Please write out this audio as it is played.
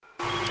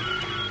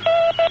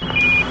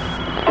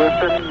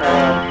Houston,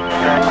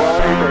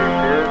 Tranquility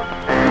Base here.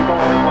 The Eagle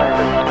has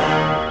landed.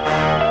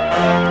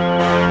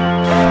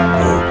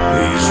 Oh,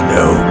 please,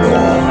 no,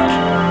 Lord.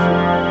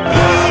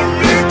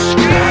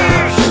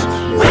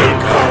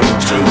 Welcome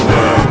to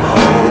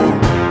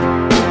wormhole.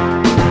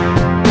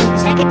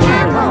 Second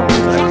time home.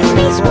 Second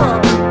space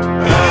war.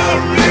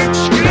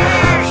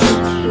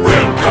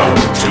 Welcome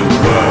to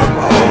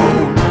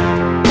wormhole.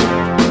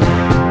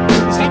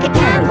 Second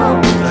time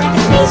home. Second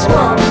space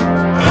war.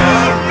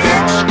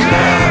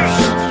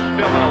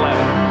 Film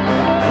 11.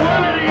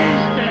 One of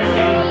these days,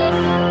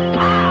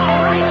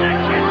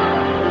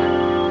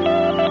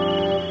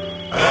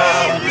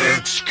 I'll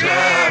raise a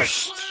kid.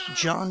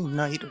 John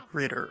Knight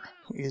Ritter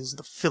is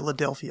the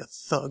Philadelphia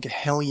thug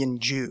hellion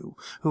Jew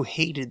who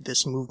hated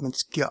this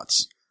movement's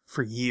guts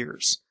for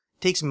years.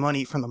 Takes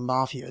money from the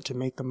mafia to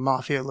make the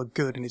mafia look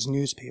good in his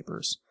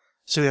newspapers,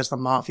 so he has the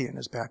mafia in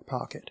his back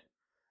pocket.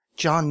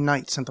 John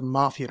Knight sent the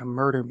mafia to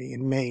murder me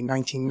in May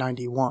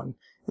 1991.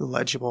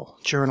 Illegible.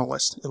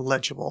 Journalist.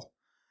 Illegible.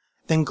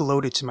 Then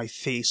gloated to my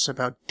face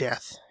about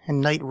death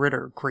and Knight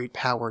Ritter great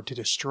power to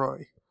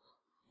destroy.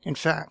 In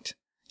fact,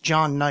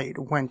 John Knight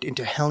went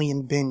into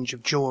hellion binge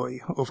of joy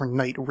over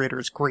Knight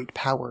Ritter's great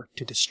power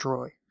to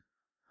destroy.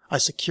 I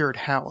secured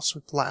house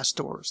with glass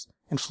doors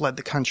and fled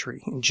the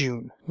country in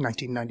June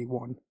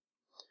 1991.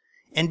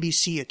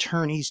 NBC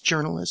attorneys,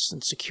 journalists,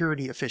 and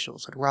security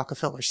officials at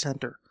Rockefeller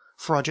Center,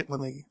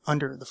 fraudulently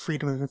under the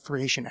Freedom of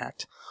Information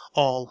Act,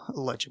 all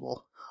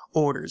illegible,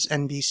 orders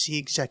NBC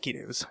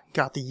executives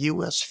got the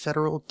U.S.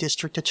 Federal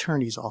District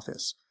Attorney's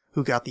Office,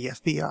 who got the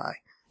FBI,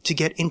 to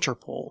get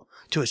Interpol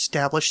to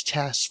establish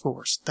task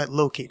force that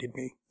located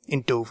me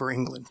in Dover,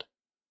 England.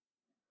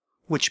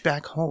 Which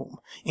back home,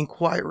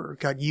 Inquirer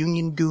got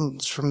union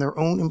goons from their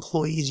own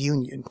employees'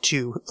 union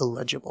to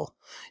illegible,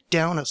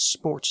 down a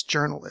sports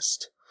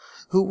journalist,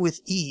 who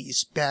with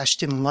ease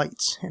bashed in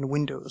lights and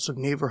windows of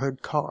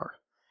neighborhood car,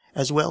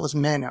 as well as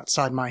men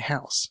outside my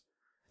house.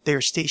 They are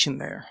stationed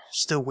there,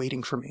 still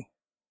waiting for me.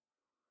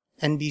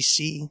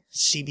 NBC,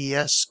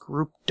 CBS,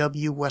 Group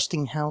W,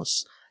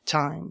 Westinghouse,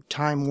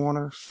 Time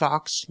Warner,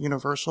 Fox,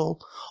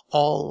 Universal,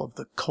 all of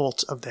the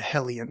cult of the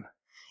Hellion.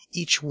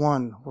 Each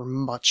one were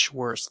much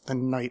worse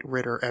than Knight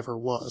Ritter ever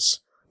was,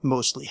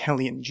 mostly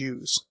Hellion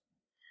Jews.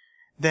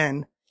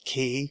 Then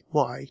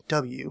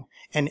KYW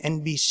and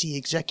NBC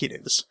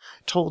executives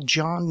told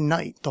John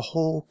Knight the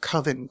whole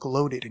coven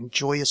gloated in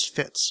joyous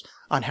fits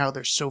on how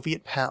their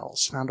Soviet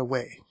pals found a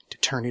way to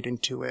turn it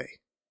into a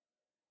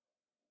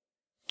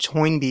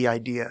TOYNBEE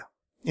idea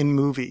in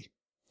MOViE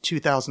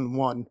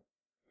 2001.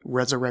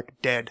 Resurrect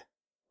dead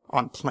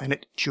on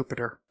planet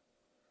Jupiter.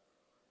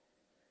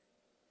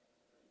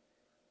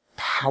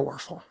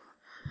 Powerful.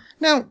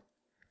 Now,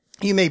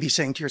 you may be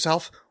saying to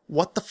yourself,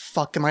 what the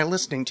fuck am I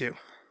listening to?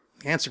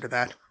 The answer to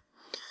that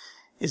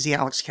is the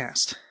Alex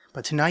Cast.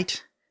 But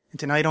tonight, and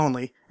tonight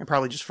only, and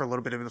probably just for a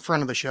little bit of the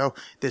front of the show,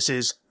 this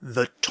is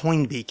the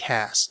TOYNBEE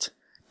Cast.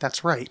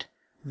 That's right,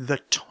 the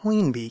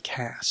TOYNBEE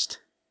Cast.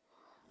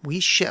 We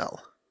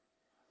shall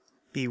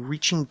be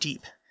reaching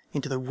deep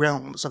into the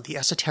realms of the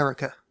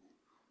esoterica,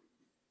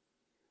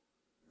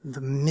 the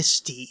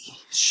misty,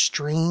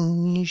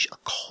 strange,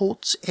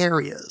 occult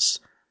areas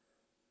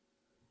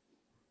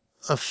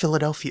of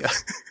Philadelphia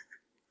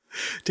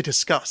to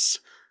discuss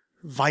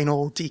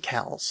vinyl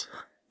decals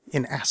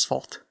in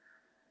asphalt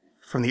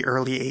from the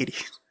early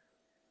 80s.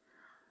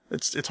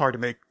 It's hard to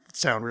make it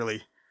sound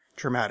really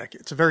dramatic.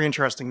 It's a very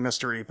interesting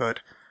mystery, but,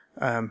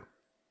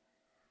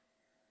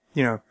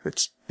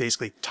 it's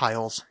basically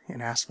tiles in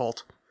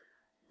asphalt.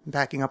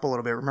 Backing up a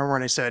little bit, remember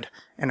when I said,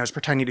 and I was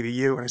pretending to be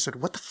you, and I said,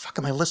 what the fuck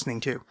am I listening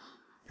to?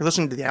 You're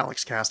listening to the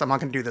Alex Cast. I'm not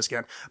going to do this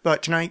again.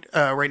 But tonight,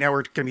 right now,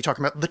 we're going to be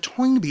talking about the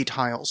TOYNBEE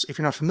tiles. If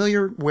you're not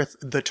familiar with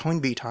the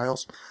TOYNBEE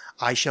tiles,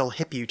 I shall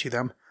hip you to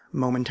them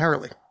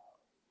momentarily.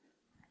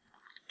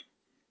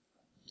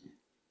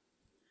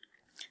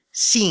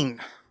 Scene: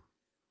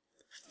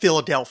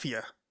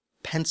 Philadelphia,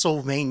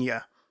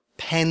 Pennsylvania,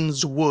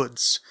 Penn's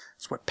Woods.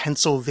 That's what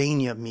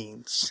Pennsylvania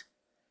means.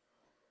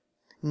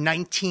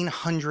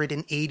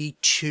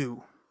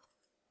 1982.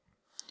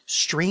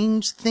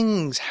 Strange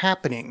things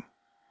happening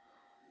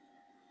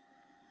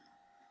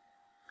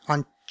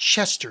on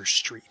Chester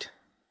Street.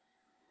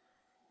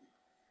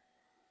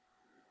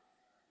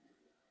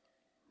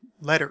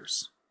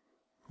 Letters,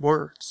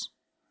 words,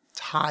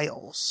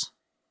 tiles,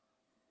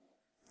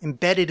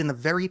 embedded in the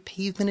very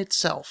pavement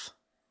itself,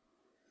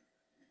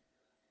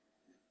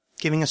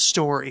 giving a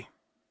story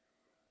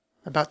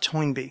about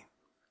TOYNBEE,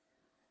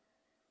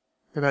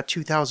 about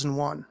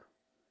 2001,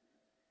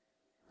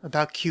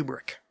 about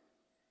Kubrick,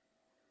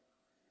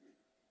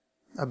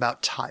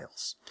 about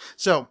tiles.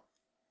 So,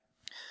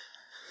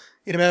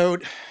 in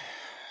about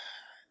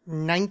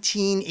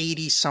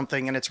 1980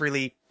 something, and it's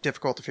really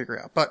difficult to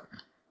figure out, but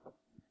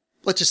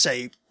let's just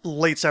say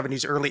late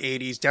 70s, early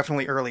 80s,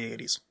 definitely early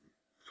 80s,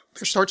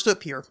 there starts to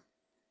appear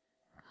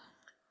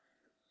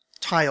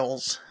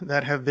tiles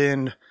that have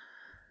been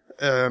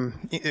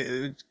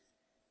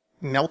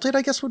melted,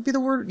 I guess would be the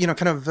word,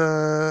 kind of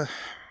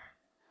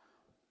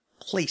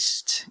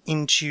placed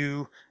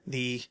into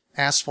the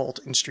asphalt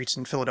in streets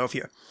in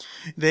Philadelphia.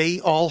 They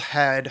all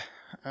had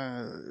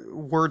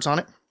words on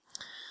it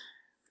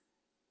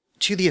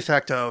to the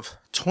effect of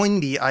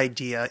Toynbee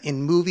idea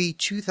in movie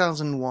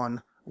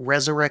 2001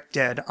 Resurrect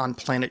Dead on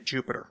Planet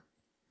Jupiter.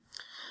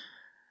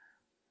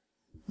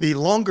 The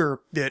longer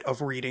bit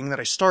of reading that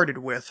I started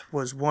with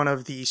was one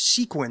of the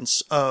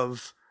sequence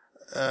of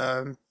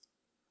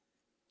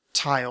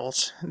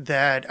tiles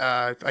that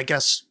I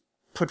guess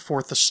put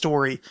forth the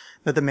story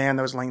that the man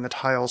that was laying the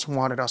tiles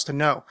wanted us to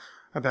know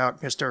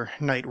about Mr.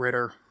 Knight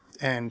Ritter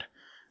and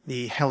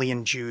the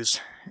Hellion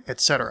Jews,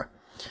 etc.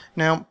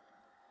 Now,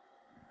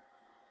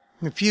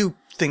 a few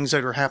things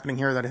that are happening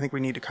here that I think we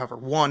need to cover.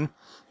 One,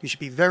 you should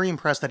be very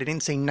impressed that I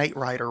didn't say Knight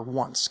Rider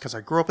once, because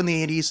I grew up in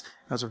the 80s,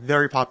 that was a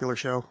very popular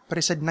show, but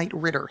I said Knight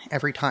Ritter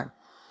every time.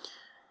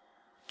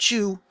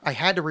 Two, I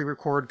had to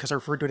re-record because I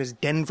referred to it as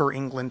Denver,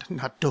 England,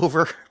 not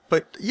Dover,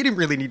 but you didn't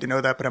really need to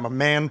know that, but I'm a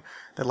man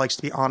that likes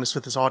to be honest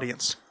with his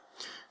audience.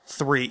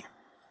 Three.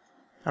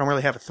 I don't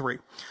really have a three.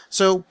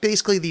 So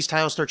basically these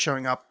tiles start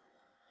showing up.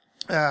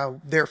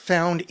 They're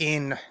found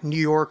in New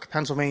York,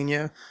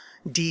 Pennsylvania,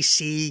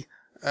 D.C.,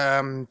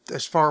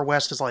 as far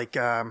west as like,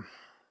 I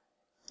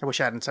wish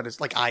I hadn't said it's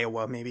like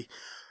Iowa, maybe.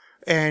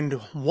 And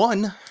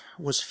one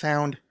was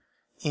found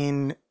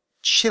in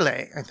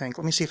Chile, I think.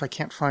 Let me see if I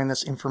can't find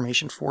this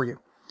information for you.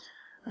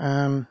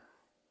 The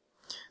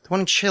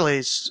one in Chile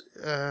is,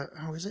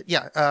 how is it?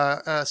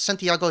 Yeah,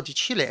 Santiago de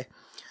Chile.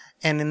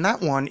 And in that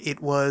one,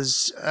 it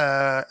was,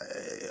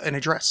 an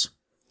address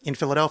in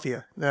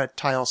Philadelphia. That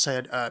tile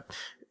said,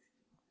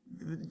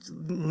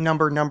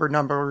 number,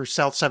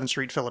 South 7th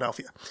Street,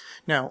 Philadelphia.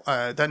 Now,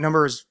 that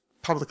number is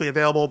publicly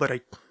available, but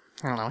I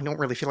don't know, I don't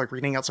really feel like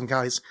reading out some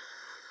guy's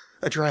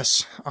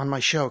address on my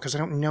show, because I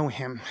don't know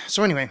him.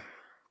 So anyway,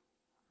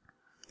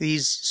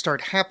 these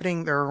start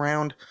happening, they're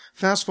around.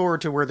 Fast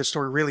forward to where the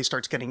story really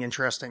starts getting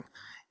interesting.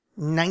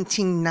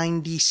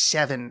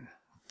 1997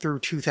 through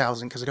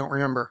 2000, because I don't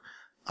remember.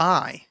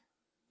 I,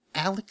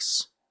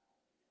 Alex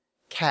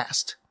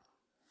Cast,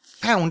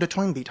 found a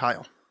Toynbee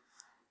tile.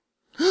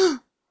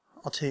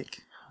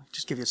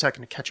 Just give you a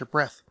second to catch your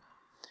breath.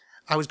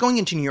 I was going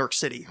into New York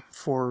City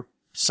for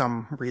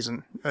some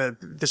reason.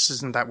 This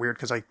isn't that weird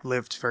because I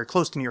lived very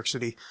close to New York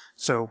City,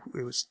 so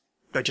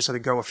I just had to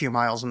go a few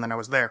miles and then I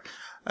was there.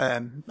 I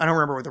don't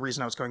remember what the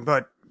reason I was going,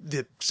 but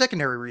the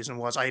secondary reason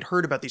was I had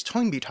heard about these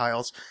Toynbee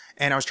tiles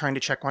and I was trying to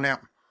check one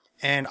out.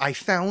 And I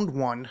found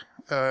one,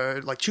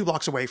 like 2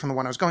 blocks away from the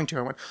one I was going to.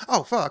 I went,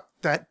 oh fuck,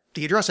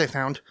 the address I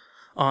found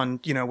on,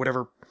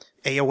 whatever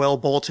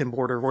AOL bulletin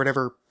board or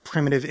whatever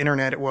primitive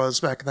internet it was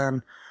back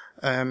then,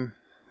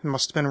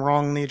 must have been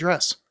wrong in the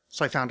address.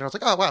 So I found it. I was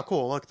like, oh wow,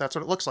 cool. Look, that's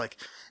what it looks like.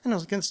 And I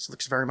was like, this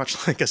looks very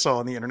much like I saw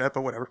on the internet,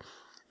 but whatever.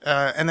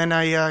 And then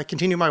I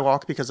continued my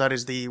walk because that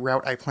is the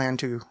route I planned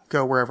to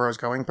go wherever I was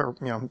going, but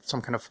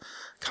some kind of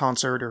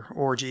concert or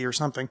orgy or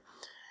something.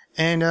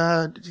 And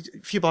a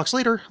few blocks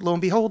later, lo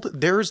and behold,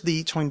 there's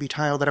the Toynbee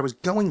tile that I was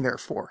going there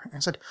for. And I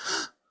said,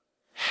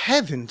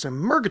 heavens and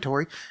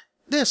murgatory,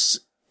 this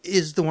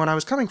is the one I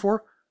was coming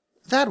for.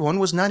 That one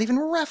was not even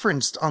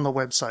referenced on the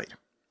website.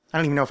 I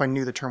don't even know if I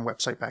knew the term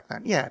website back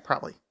then. Yeah,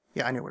 probably.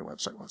 Yeah, I knew what a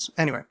website was.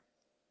 Anyway.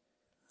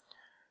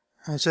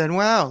 I said,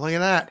 wow, look at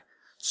that.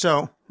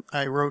 So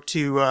I wrote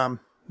to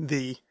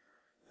the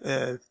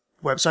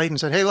website and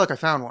said, hey, look, I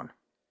found one.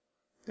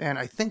 And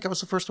I think I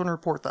was the first one to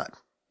report that.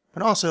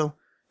 But also,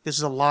 this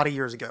is a lot of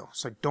years ago,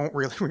 so I don't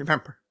really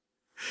remember.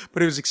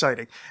 But it was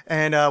exciting.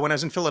 And when I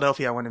was in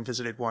Philadelphia, I went and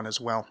visited one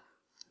as well.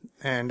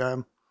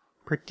 And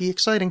pretty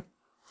exciting.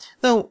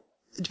 Though,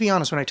 to be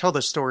honest, when I tell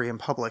this story in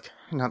public,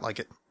 not like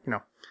it,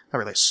 not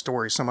really a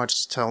story so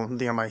much to tell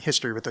my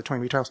history with the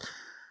Toynbee tiles.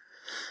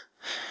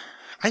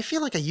 I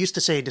feel like I used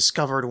to say I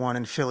discovered one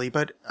in Philly,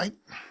 but I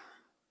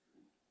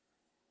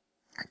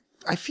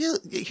feel,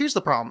 here's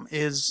the problem,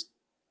 is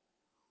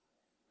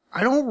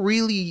I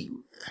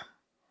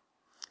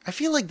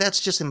feel like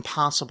that's just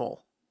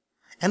impossible.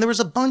 And there was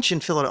a bunch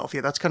in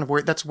Philadelphia,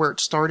 that's where it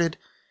started.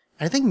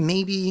 And I think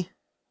maybe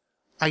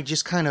I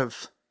just kind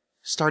of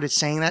started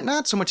saying that,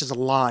 not so much as a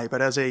lie,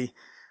 but as a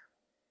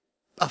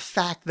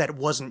fact that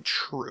wasn't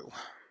true.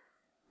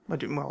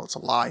 Well, it's a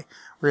lie,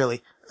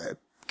 really.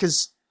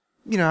 Because,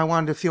 I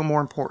wanted to feel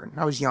more important.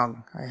 I was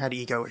young. I had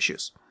ego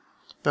issues.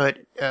 But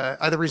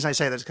the reason I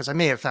say that is because I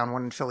may have found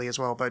one in Philly as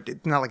well, but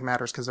it's not like it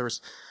matters because there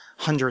was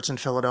hundreds in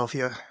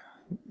Philadelphia.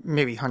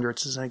 Maybe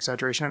hundreds is an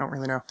exaggeration. I don't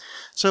really know.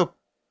 So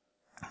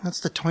that's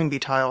the Toynbee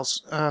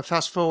tiles.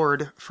 Fast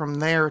forward from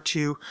there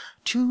to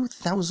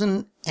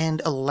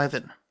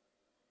 2011.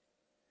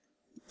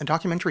 A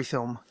documentary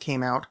film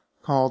came out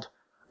called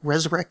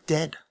Resurrect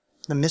Dead,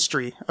 The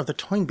Mystery of the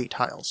Toynbee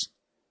Tiles.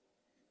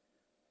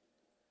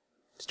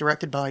 It's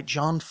directed by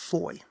John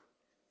Foy.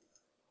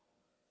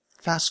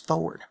 Fast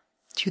forward,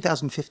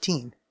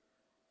 2015.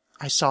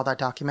 I saw that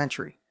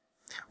documentary.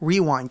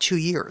 Rewind 2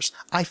 years.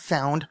 I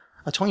found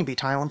a Toynbee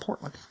tile in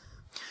Portland.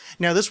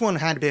 Now, this one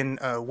had been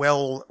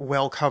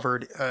well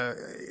covered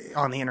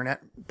on the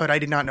internet, but I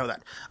did not know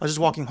that. I was just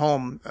walking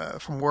home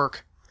from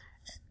work,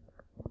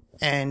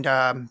 And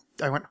I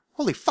went,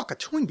 holy fuck, a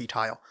TOYNBEE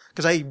tile.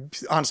 Because I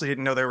honestly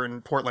didn't know they were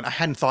in Portland. I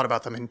hadn't thought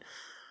about them in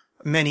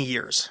many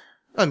years.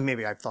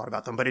 Maybe I've thought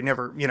about them, but it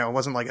never, it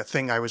wasn't like a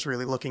thing I was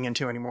really looking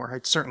into anymore.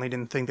 I certainly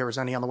didn't think there was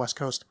any on the West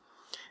Coast.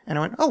 And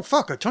I went, oh,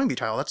 fuck, a TOYNBEE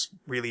tile. That's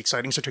really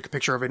exciting. So I took a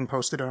picture of it and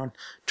posted it on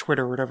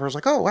Twitter or whatever. I was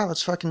like, oh, wow,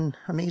 that's fucking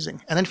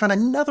amazing. And then found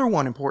another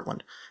one in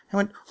Portland. I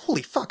went,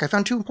 holy fuck, I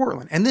found 2 in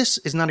Portland. And this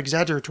is not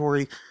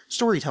exaggeratory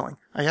storytelling.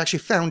 I actually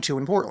found 2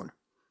 in Portland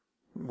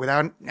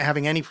without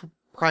having any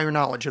prior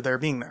knowledge of their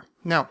being there.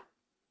 Now,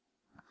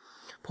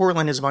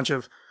 Portland is a bunch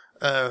of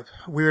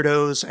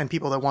weirdos and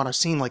people that want to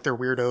seem like they're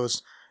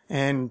weirdos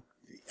and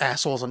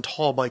assholes on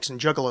tall bikes and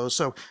juggalos,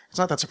 so it's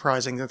not that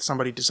surprising that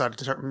somebody decided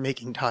to start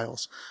making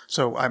tiles.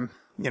 So I'm,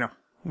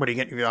 what do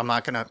you get? I'm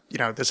not gonna,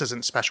 this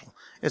isn't special.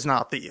 It's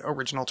not the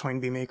original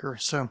TOYNBEE maker,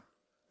 so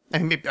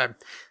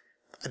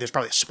there's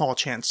probably a small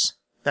chance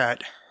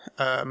that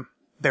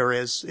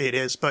it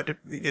is, but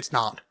it's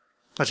not.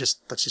 Let's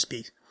just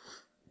be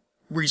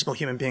reasonable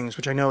human beings,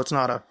 which I know it's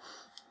not a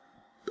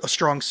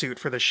strong suit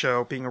for this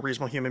show, being a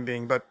reasonable human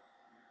being, but,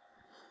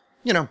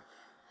 it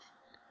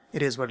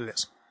is what it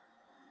is.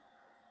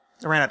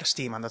 I ran out of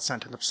steam on that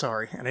sentence, I'm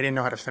sorry, and I didn't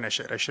know how to finish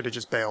it. I should have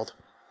just bailed.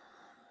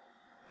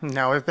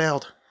 Now I've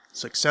bailed.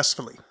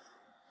 Successfully.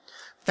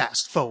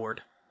 Fast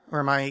forward.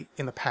 Or am I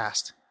in the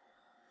past?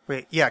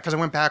 Wait, yeah, because I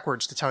went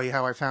backwards to tell you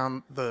how I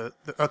found the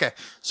okay,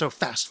 so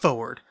fast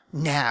forward.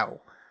 Now.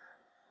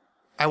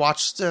 I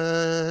watched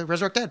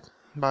Resurrect Dead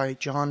by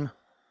John...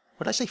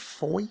 What did I say?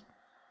 Foy?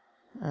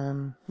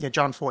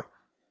 John Foy.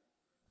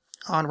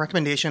 On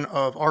recommendation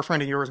of our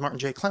friend and yours, Martin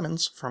J.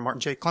 Clemens, from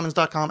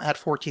martinjclemens.com, at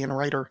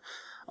 14writer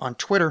on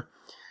Twitter.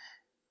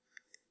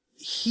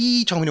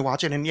 He told me to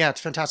watch it, and yeah, it's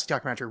a fantastic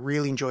documentary.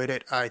 Really enjoyed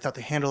it. I thought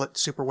they handle it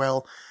super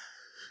well.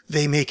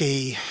 They make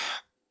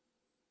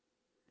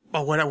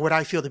what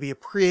I feel to be a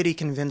pretty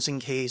convincing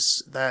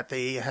case that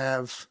they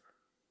have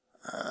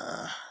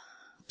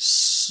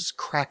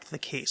cracked the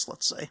case,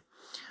 let's say.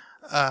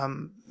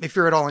 If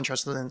you're at all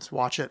interested in it,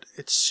 watch it.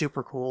 It's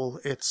super cool.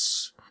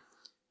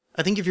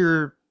 I think if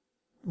you're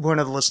one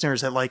of the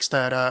listeners that likes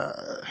that,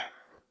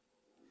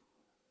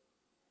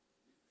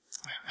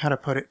 how to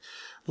put it,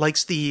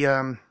 likes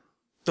the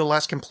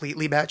less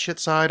completely batshit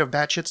side of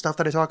batshit stuff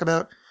that I talk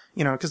about,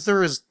 because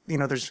there is,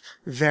 there's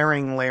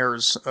varying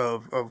layers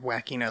of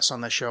wackiness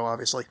on this show,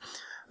 obviously.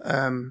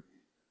 I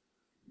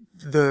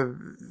know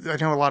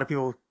a lot of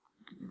people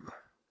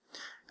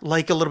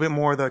like a little bit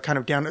more the kind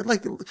of down,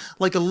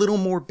 like a little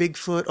more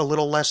Bigfoot, a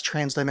little less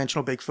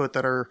transdimensional Bigfoot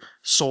that are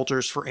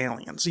soldiers for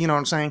aliens. You know what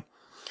I'm saying?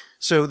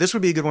 So this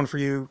would be a good one for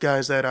you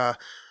guys that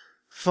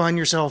find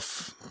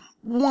yourself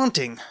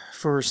wanting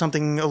for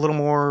something a little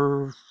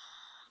more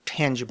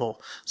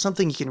tangible,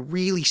 something you can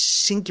really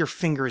sink your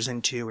fingers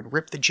into and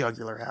rip the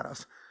jugular out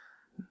of.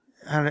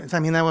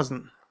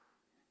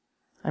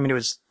 It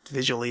was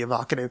visually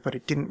evocative, but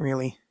it didn't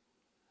really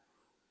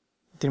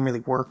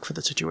work for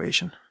the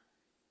situation.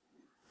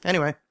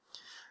 Anyway,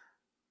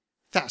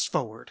 fast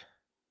forward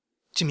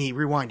to me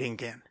rewinding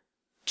again.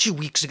 2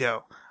 weeks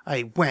ago,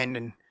 I went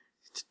and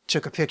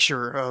took a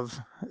picture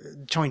of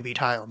TOYNBEE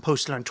tile and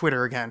posted on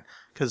Twitter again,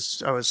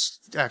 because I was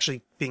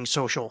actually being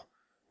social.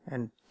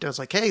 And I was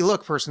like, hey,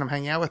 look, person I'm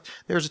hanging out with,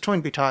 there's a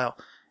TOYNBEE tile.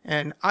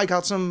 And I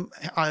got some,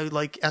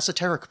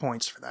 esoteric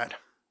points for that.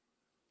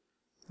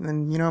 And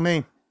then, you know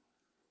me,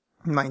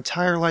 my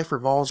entire life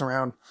revolves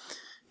around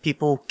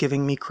people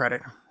giving me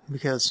credit,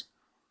 because,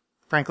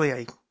 frankly,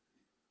 I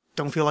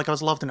don't feel like I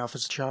was loved enough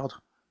as a child.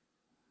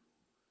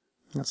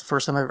 And that's the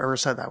first time I've ever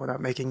said that without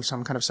making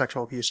some kind of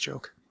sexual abuse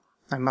joke.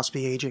 I must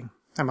be aging.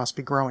 I must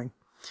be growing.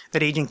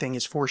 That aging thing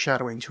is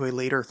foreshadowing to a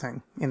later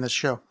thing in this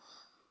show.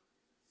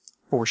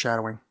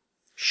 Foreshadowing.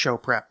 Show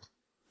prep.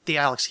 The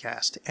Alex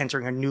cast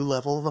entering a new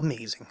level of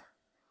amazing.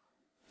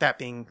 That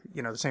being,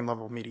 the same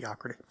level of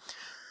mediocrity.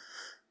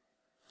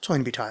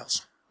 TOYNBEE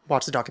tiles.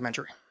 Watch the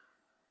documentary.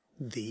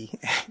 The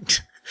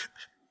end.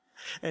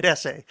 An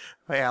essay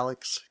by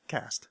Alex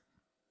Cast.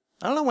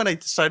 I don't know when I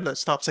decided to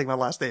stop saying my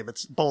last name.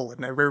 It's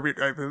Bolin.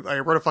 I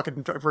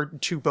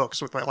wrote 2 books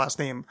with my last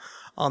name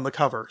on the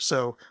cover.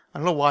 So I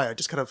don't know why. I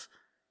just kind of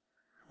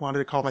wanted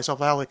to call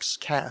myself Alex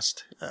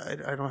Cast.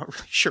 I'm not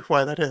really sure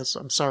why that is.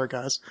 I'm sorry,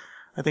 guys.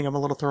 I think I'm a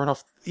little thrown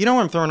off. You know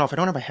what I'm thrown off? I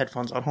don't have my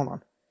headphones on. Hold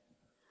on.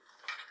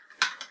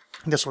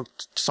 This will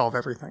solve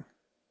everything.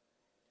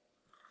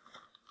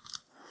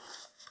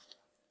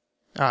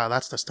 Ah,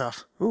 that's the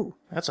stuff. Ooh,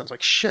 that sounds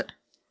like shit.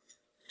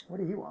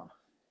 What do you want?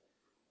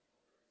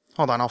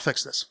 Hold on, I'll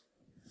fix this.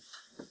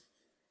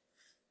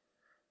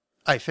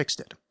 I fixed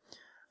it.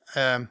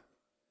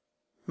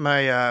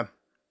 My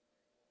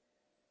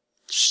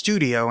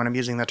studio, and I'm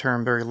using that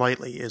term very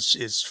lightly,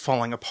 is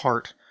falling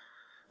apart.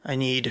 I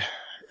need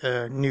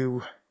a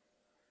new...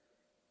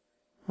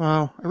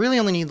 Well, I really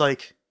only need,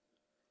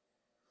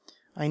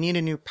 I need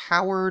a new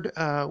powered,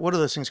 what are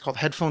those things called?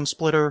 Headphone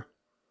splitter.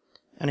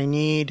 And I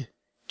need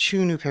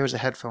 2 new pairs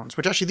of headphones,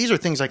 which actually, these are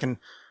things I can't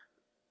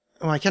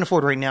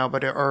afford right now,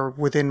 but are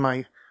within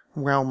my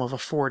realm of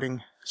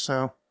affording.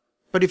 So,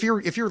 But if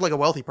you're like a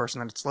wealthy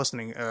person that's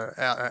listening,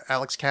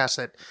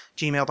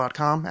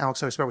 alexcast@gmail.com,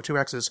 Alex always spelled with 2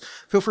 X's,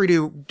 feel free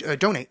to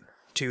donate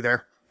to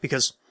there,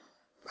 because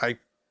I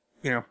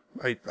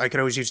could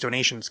always use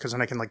donations, because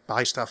then I can like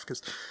buy stuff,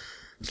 because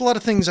there's a lot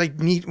of things I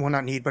need, well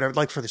not need, but I would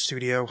like for the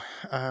studio.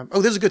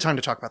 This is a good time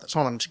to talk about this.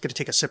 Hold on, I'm just going to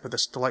take a sip of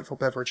this delightful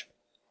beverage.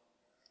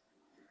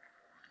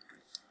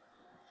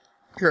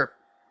 Here,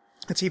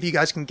 let's see if you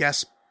guys can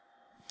guess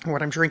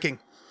what I'm drinking.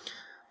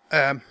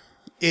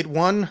 It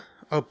won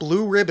a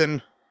blue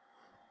ribbon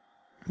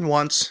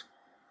once,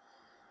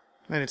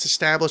 and it's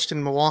established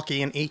in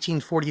Milwaukee in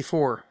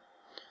 1844.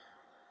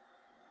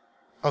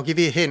 I'll give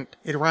you a hint.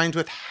 It rhymes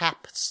with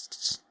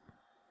Pabst.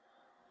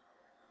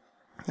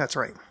 That's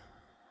right.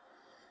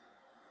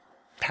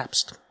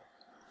 Pabst.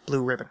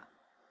 Blue ribbon.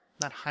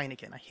 Not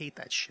Heineken. I hate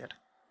that shit.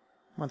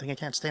 One thing I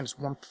can't stand is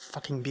warm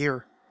fucking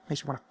beer.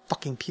 Makes me want to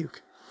fucking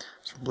puke.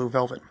 It's from Blue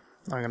Velvet.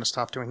 I'm going to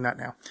stop doing that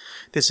now.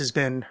 This has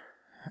been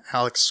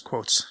Alex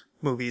Quotes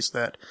Movies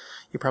that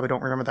you probably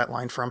don't remember that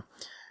line from.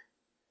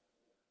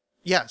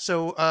 Yeah,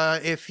 so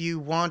if you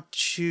want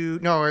to...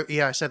 No,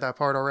 yeah, I said that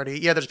part already.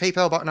 Yeah, there's a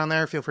PayPal button on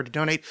there. Feel free to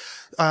donate.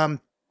 You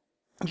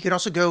can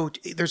also go...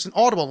 There's an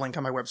Audible link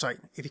on my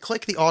website. If you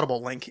click the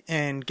Audible link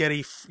and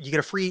you get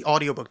a free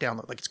audiobook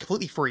download. Like, it's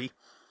completely free.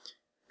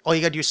 All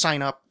you gotta do is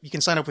sign up. You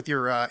can sign up with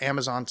your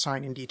Amazon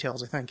sign-in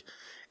details, I think.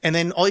 And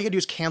then all you gotta do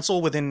is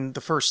cancel within the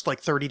first,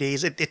 30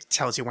 days. It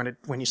tells you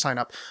when you sign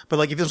up.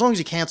 But, as long as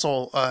you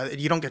cancel,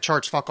 you don't get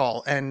charged fuck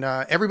all. And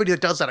everybody that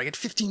does that, I get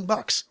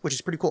 $15, which is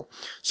pretty cool.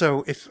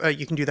 So if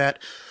you can do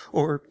that,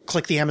 or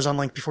click the Amazon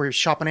link before you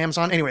shop on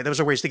Amazon. Anyway,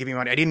 those are ways to give you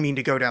money. I didn't mean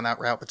to go down that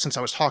route, but since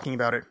I was talking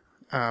about it,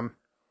 I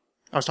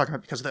was talking about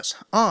it because of this.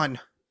 On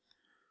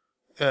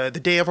the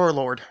day of our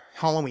Lord,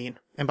 Halloween,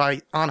 and by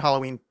on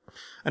Halloween,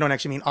 I don't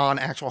actually mean on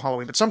actual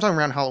Halloween, but sometime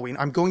around Halloween,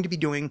 I'm going to be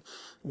doing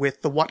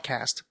with the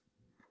Whatcast,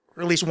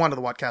 or at least one of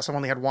the Whatcasts. I've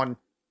only had one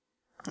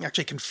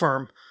actually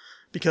confirm,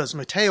 because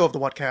Mateo of the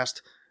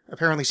Whatcast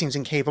apparently seems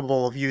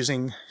incapable of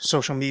using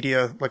social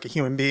media like a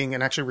human being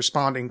and actually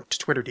responding to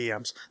Twitter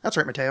DMs. That's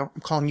right, Mateo.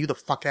 I'm calling you the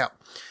fuck out.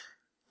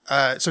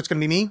 So it's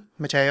going to be me,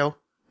 Mateo,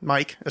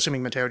 Mike,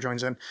 assuming Mateo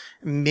joins in,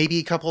 maybe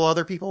a couple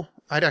other people.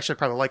 I'd actually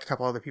probably like a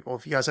couple other people.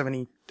 If you guys have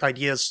any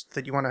ideas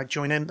that you want to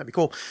join in, that'd be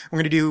cool. We're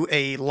going to do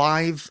a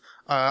live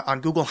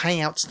on Google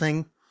Hangouts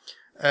thing.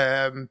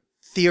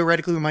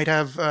 Theoretically, we might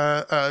have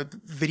a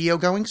video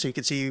going, so you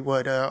can see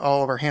what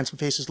all of our handsome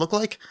faces look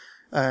like.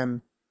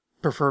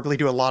 Preferably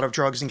do a lot of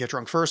drugs and get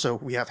drunk first, so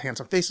we have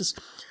handsome faces.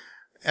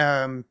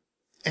 The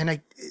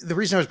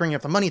reason I was bringing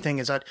up the money thing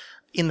is that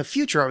in the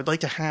future, I would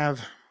like to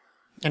have,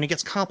 and it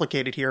gets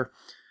complicated here,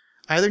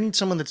 I either need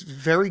someone that's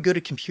very good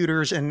at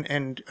computers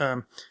and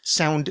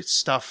sound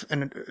stuff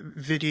and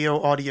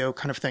video, audio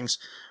kind of things,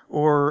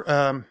 or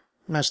I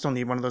still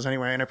need one of those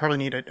anyway, and I probably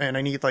need it, and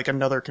I need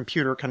another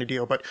computer kind of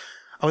deal, but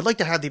I would like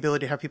to have the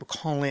ability to have people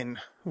call in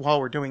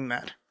while we're doing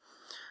that.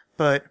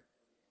 But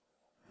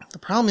the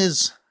problem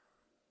is,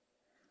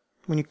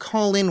 when you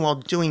call in while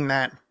doing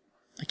that,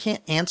 I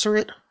can't answer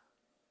it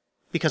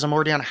because I'm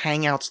already on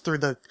Hangouts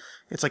through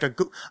it's like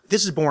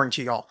this is boring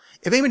to y'all.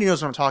 If anybody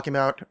knows what I'm talking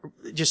about,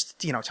 just,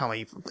 tell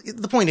me.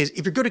 The point is,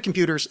 if you're good at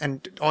computers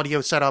and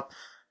audio setup,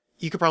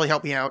 you could probably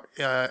help me out,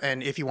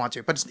 and if you want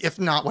to. But if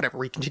not, whatever,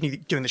 we continue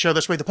doing the show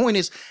this way. The point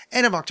is,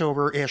 end of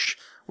October-ish,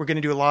 we're going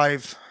to do a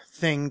live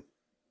thing,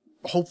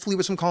 hopefully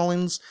with some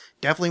call-ins,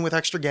 definitely with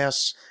extra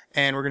guests,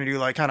 and we're going to do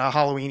kind of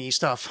Halloween-y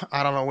stuff.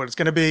 I don't know what it's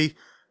going to be.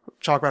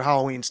 Talk about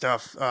Halloween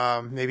stuff.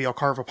 Maybe I'll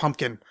carve a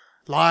pumpkin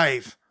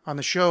live on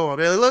the show. I'll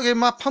be like, look at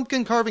my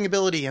pumpkin carving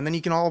ability, and then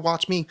you can all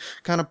watch me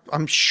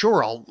I'm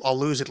sure I'll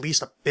lose at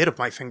least a bit of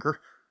my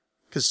finger.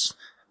 Cause,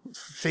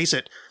 face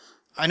it,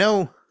 I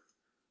know,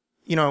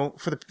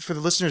 for the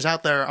listeners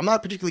out there, I'm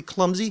not particularly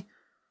clumsy,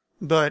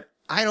 but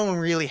I don't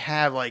really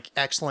have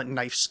excellent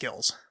knife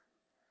skills.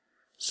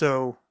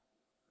 So,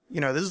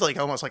 this is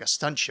almost like a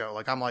stunt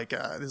show.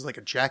 This is like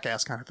a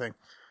Jackass kind of thing.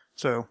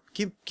 So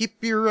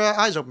keep your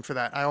eyes open for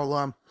that.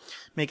 I'll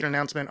make an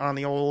announcement on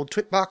the old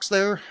twit box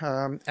there,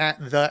 at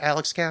the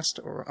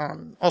AlexCast, or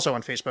also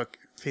on Facebook,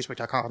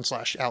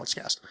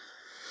 facebook.com/AlexCast,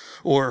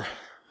 or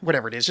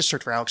whatever it is. Just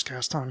search for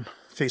AlexCast on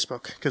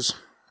Facebook, because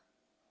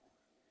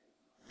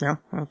that's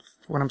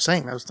what I'm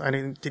saying. I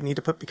didn't need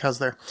to put because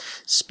there.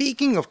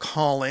 Speaking of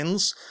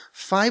call-ins,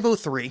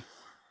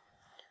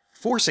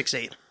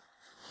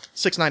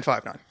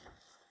 503-468-6959.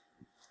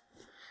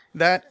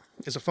 That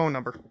is a phone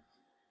number.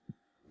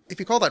 If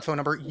you call that phone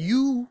number,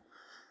 you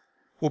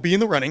will be in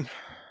the running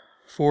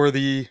for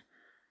the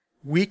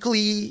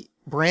weekly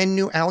brand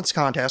new Alex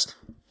contest,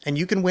 and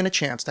you can win a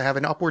chance to have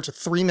an upwards of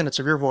 3 minutes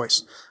of your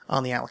voice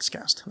on the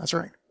AlexCast. That's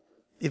right.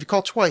 If you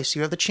call twice,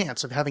 you have the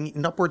chance of having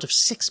an upwards of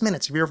 6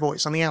 minutes of your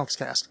voice on the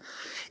AlexCast.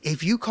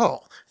 If you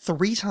call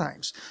 3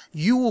 times,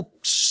 you will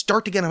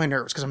start to get on my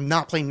nerves, because I'm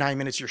not playing 9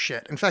 minutes of your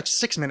shit. In fact,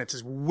 6 minutes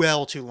is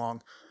well too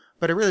long.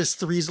 But I realize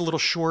 3 is a little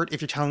short if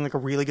you're telling a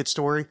really good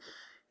story.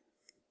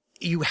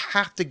 You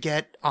have to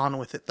get on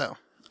with it, though.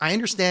 I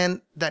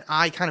understand that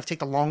I kind of take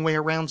the long way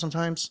around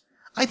sometimes.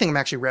 I think I'm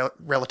actually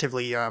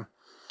relatively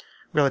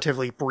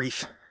relatively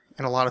brief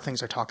in a lot of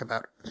things I talk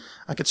about.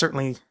 I could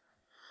certainly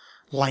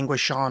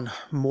languish on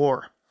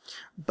more.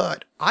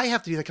 But I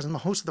have to do that because I'm the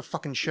host of the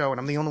fucking show and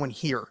I'm the only one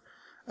here.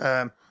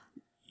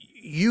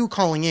 You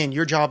calling in,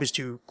 your job is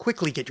to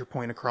quickly get your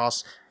point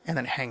across and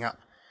then hang up.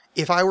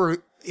 If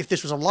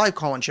this was a live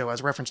call-in show,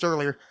 as referenced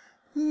earlier,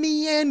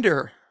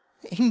 meander.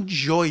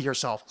 Enjoy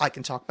yourself. I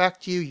can talk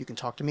back to you. You can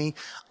talk to me.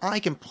 I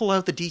can pull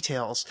out the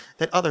details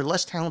that other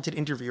less talented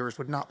interviewers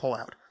would not pull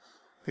out.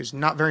 There's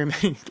not very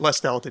many less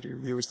talented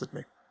interviewers than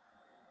me.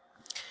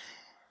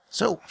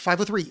 So,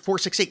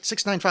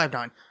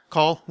 503-468-6959.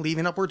 Call,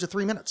 leaving upwards of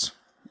 3 minutes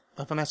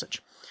of a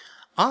message.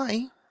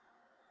 I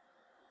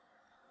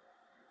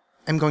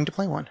am going to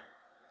play one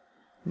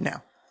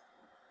now.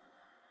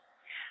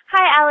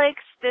 Hi, Alex.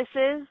 This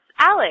is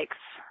Alex.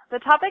 The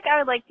topic I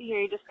would like to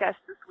hear you discuss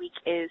this week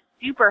is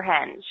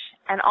Superhenge,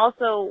 and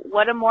also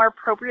what a more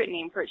appropriate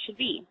name for it should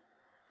be.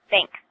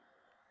 Thanks.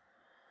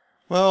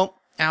 Well,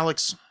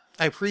 Alex,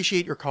 I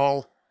appreciate your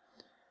call.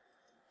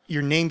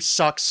 Your name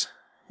sucks,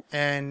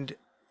 and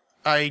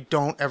I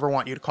don't ever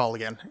want you to call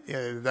again.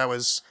 That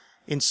was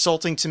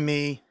insulting to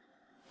me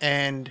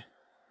and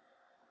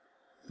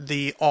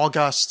the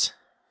august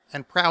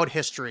and proud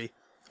history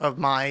of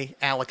my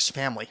Alex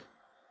family.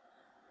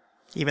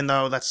 Even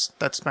though that's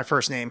my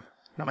first name,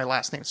 not my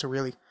last name, so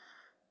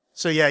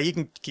yeah, you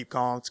can keep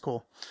calling, it's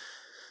cool.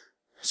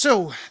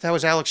 So, that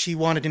was Alex. She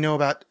wanted to know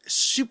about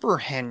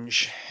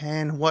Superhenge,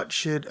 and what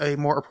should a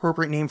more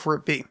appropriate name for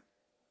it be?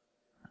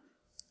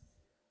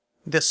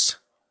 This,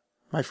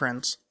 my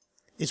friends,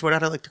 is what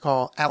I'd like to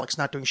call Alex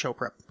not doing show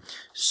prep.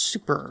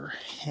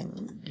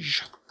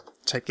 Superhenge.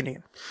 Type it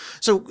in.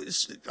 So,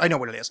 I know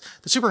what it is.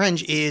 The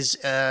Superhenge is,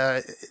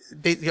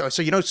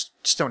 so you know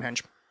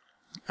Stonehenge.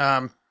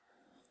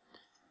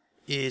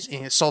 Is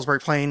in Salisbury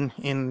Plain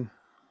in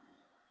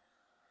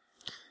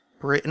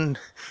Britain.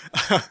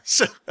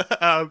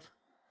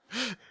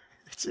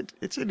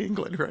 It's in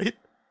England, right?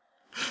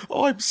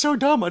 Oh, I'm so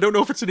dumb. I don't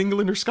know if it's in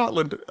England or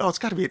Scotland. Oh, it's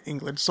got to be in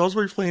England.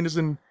 Salisbury Plain it's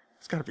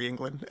got to be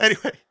England.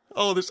 Anyway,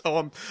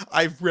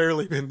 I've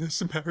rarely been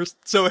this embarrassed.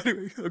 So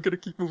anyway, I'm gonna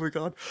keep moving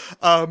on.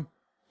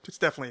 It's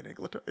definitely in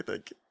England, I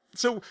think.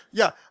 So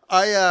yeah,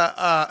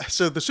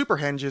 so the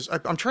Superhenge is.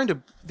 I'm trying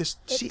to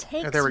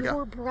there we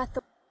go.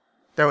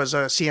 That was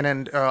a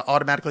CNN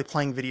automatically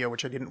playing video,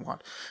 which I didn't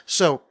want.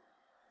 So,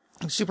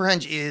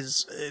 Superhenge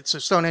it's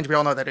a Stonehenge, we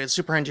all know that it is.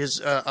 Superhenge is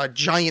a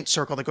giant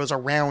circle that goes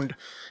around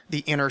the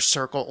inner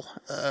circle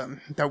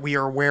that we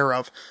are aware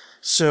of.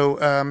 So,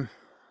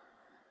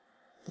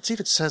 let's see if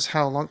it says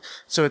how long.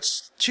 So,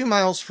 it's 2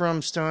 miles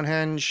from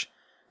Stonehenge.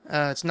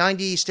 It's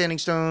 90 standing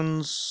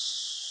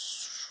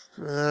stones.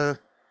 Blah,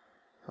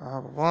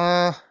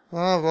 blah,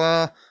 blah,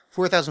 blah.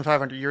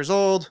 4,500 years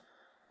old.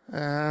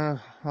 Blah,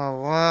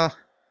 blah.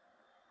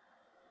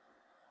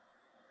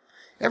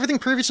 Everything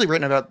previously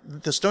written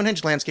about the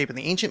Stonehenge landscape and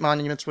the ancient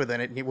monuments within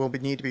it will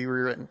need to be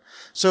rewritten.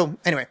 So,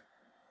 anyway.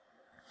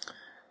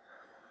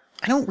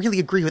 I don't really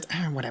agree with...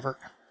 whatever.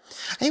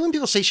 I hate when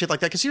people say shit like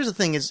that, because here's the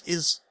thing,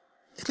 is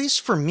at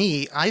least for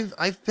me,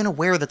 I've been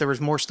aware that there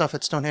was more stuff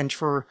at Stonehenge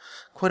for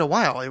quite a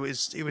while. It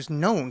was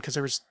known, because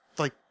there was,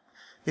 like...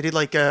 They did,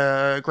 like,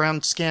 a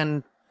ground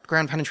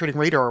penetrating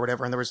radar or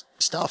whatever, and there was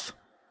stuff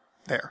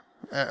there.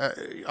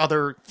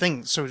 Other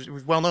things. So it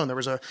was well known. There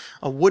was a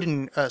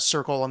wooden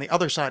circle on the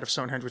other side of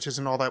Stonehenge, which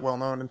isn't all that well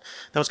known, and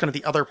that was kind of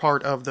the other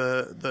part of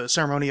the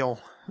ceremonial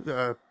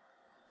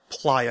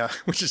playa,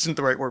 which isn't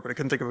the right word, but I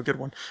couldn't think of a good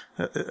one.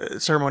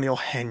 Ceremonial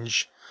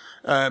henge.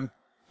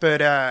 But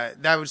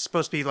that was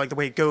supposed to be like the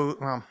way it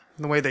the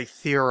way they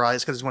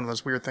theorize, because it's one of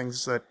those weird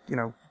things that, we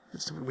don't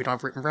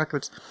have written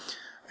records.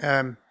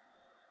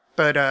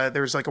 But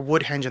there was like a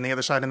wood henge on the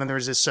other side, and then there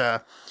was this,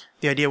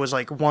 the idea was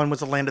like one was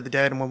the land of the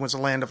dead and one was the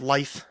land of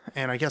life,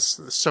 and I guess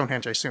the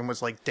Stonehenge, I assume,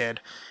 was like dead,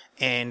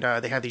 and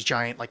they had these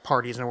giant like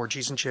parties and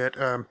orgies and shit.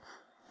 That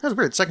was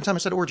weird. Second time I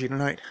said orgy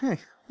tonight. Hey,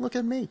 look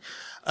at me.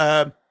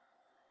 Yeah,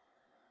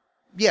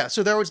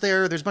 so that was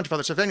there. There's a bunch of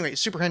other stuff. Anyway,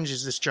 Superhenge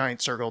is this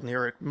giant circle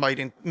near it.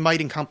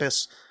 Might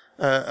encompass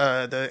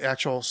the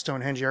actual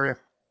Stonehenge area.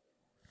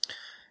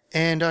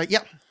 And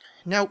yeah.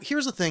 Now,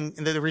 here's the thing,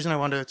 and the reason I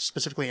wanted to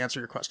specifically answer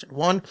your question.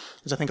 One,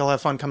 is I think I'll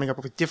have fun coming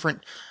up with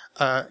different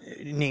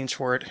names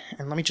for it.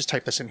 And let me just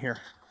type this in here.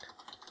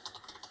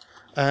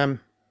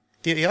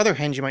 The other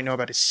henge you might know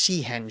about is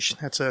sea henge.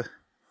 That's a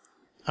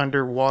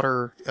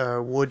underwater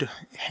wood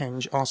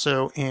henge,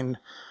 also in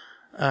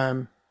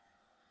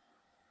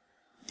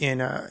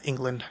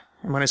England.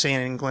 And when I say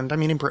in England, I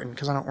mean in Britain,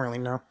 because I don't really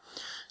know.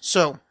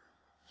 So,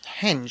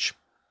 henge.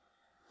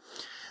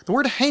 The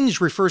word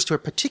henge refers to a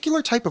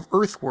particular type of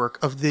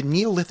earthwork of the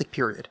Neolithic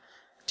period,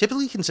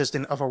 typically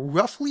consisting of a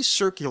roughly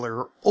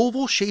circular,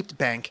 oval-shaped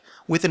bank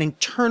with an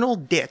internal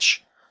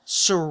ditch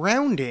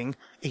surrounding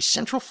a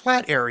central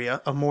flat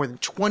area of more than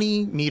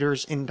 20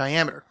 meters in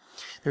diameter.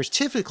 There's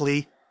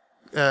typically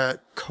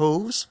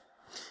coves.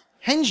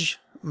 Henge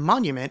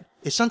monument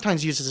is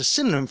sometimes used as a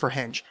synonym for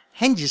henge.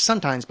 Henge is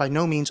sometimes, by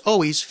no means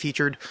always,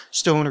 featured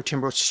stone or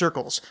timber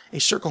circles. A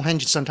circle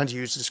henge is sometimes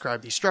used to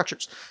describe these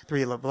structures.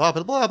 Blah, blah,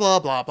 blah, blah, blah,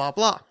 blah, blah,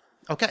 blah.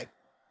 Okay.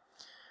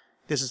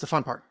 This is the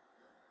fun part.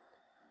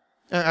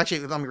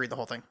 Actually, let me read the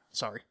whole thing.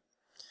 Sorry.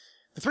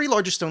 The three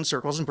largest stone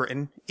circles in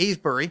Britain,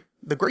 Avebury,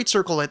 the Great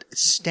Circle at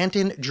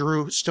Stanton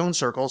Drew Stone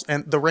Circles,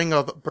 and the Ring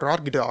of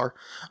Brodgar,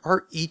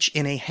 are each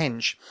in a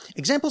henge.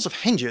 Examples of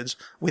henges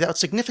without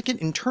significant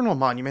internal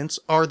monuments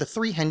are the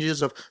three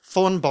henges of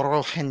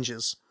Thornborough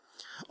Henges.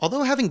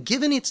 Although having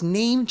given its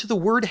name to the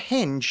word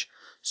henge,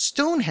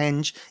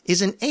 Stonehenge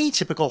is an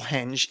atypical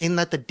henge in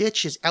that the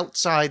ditch is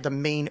outside the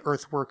main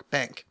earthwork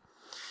bank.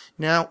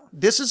 Now,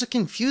 this is a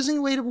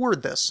confusing way to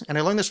word this, and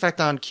I learned this fact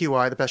on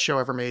QI, the best show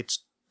ever made,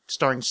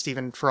 starring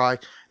Stephen Fry,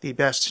 the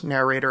best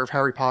narrator of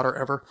Harry Potter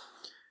ever.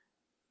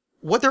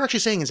 What they're actually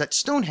saying is that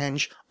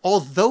Stonehenge,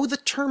 although the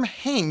term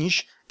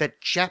henge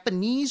that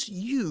Japanese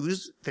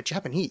use,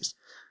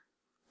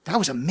 that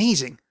was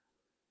amazing.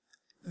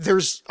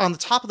 There's, on the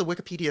top of the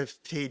Wikipedia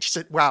page,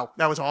 said, wow,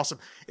 that was awesome.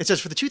 It says,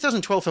 for the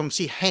 2012 film,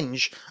 see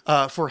henge.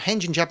 For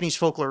henge in Japanese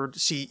folklore,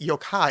 see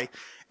yokai.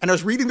 And I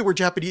was reading the word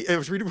Japanese,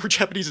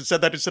 and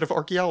said that instead of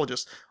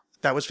archaeologist.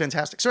 That was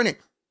fantastic. So anyway,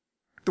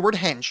 the word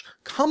henge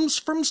comes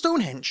from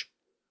Stonehenge.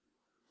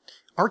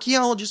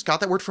 Archaeologists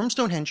got that word from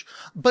Stonehenge,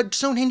 but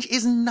Stonehenge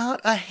is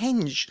not a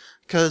henge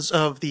because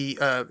of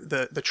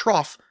the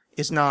trough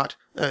is not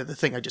the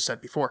thing I just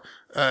said before.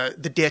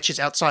 The ditch is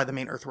outside the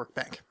main earthwork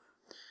bank.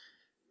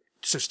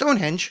 So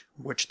Stonehenge,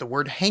 which the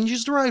word henge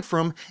is derived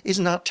from, is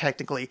not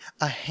technically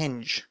a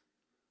henge.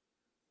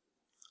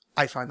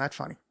 I find that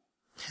funny.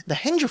 The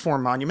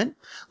hengiform monument,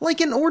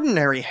 like an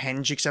ordinary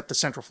henge except the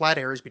central flat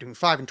areas between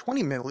 5 and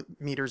 20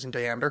 millimeters in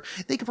diameter,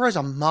 they comprise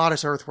a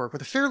modest earthwork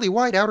with a fairly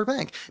wide outer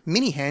bank.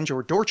 Mini-henge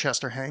or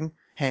Dorchester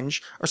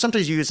henge are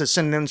sometimes used as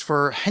synonyms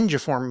for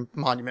hengiform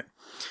monument.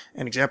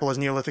 An example is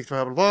Neolithic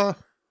blah blah blah.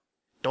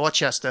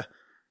 Dorchester.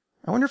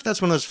 I wonder if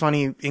that's one of those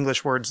funny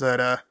English words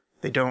that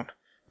they don't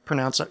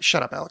pronounce.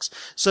 Shut up, Alex.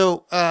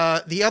 So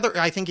the other,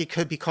 I think it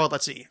could be called,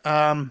 let's see,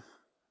 the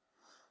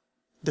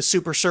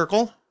super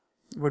circle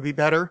would be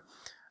better.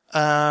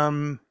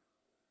 Henge.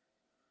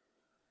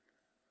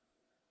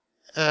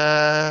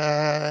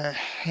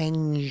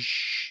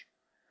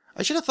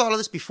 I should have thought of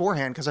this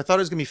beforehand because I thought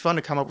it was going to be fun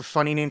to come up with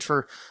funny names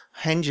for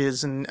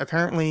henges, and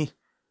apparently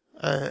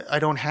I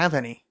don't have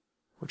any,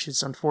 which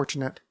is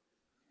unfortunate.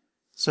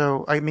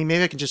 So, I mean,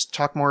 maybe I can just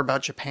talk more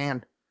about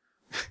Japan.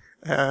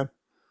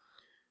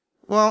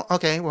 Well,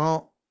 okay,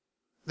 well,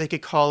 they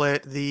could call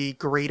it the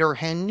Greater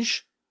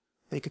Henge.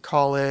 They could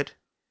call it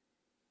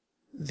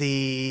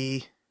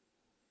the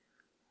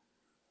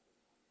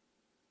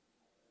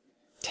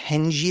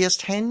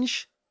Hengiest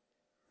henge.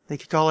 They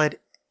could call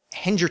it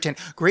Hengerton.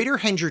 Greater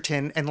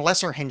Hengerton and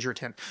Lesser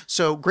Hengerton.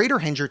 So Greater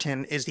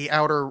Hengerton is the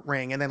outer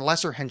ring, and then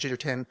Lesser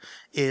Hengerton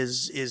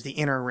is the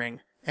inner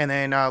ring. And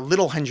then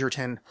Little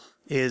Hengerton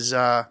is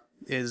the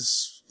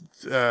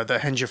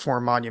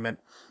hengiform monument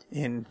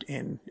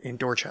in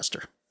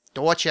Dorchester.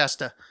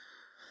 Dorchester.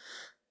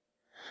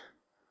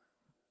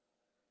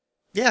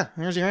 Yeah,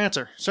 here's your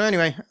answer. So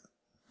anyway,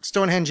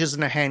 Stonehenge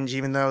isn't a henge,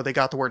 even though they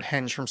got the word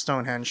henge from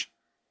Stonehenge.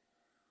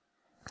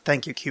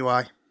 Thank you,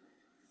 QI.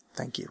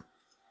 Thank you.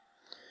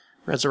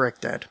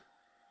 Resurrect Dead.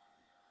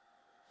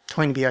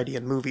 TOYNBEE ID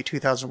and MOViE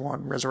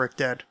 2001. Resurrect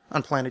Dead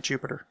on planet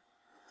Jupiter.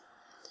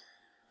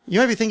 You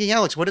might be thinking,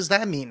 Alex, what does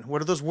that mean? What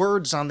do those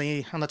words on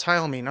the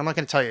tile mean? I'm not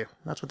going to tell you.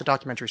 That's what the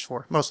documentary's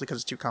for. Mostly because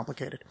it's too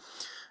complicated.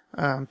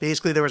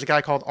 Basically, there was a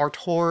guy called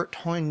Arthur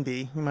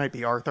Toynbee. He might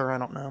be Arthur, I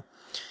don't know.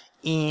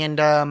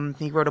 And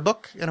he wrote a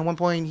book, and at one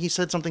point he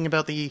said something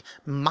about the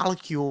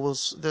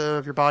molecules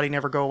of your body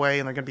never go away,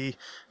 and they're going to be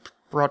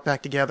brought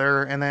back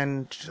together, and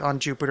then on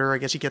Jupiter, I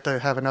guess you get to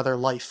have another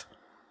life.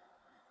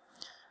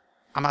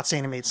 I'm not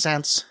saying it made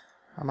sense.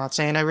 I'm not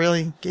saying I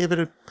really gave it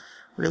a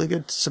really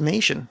good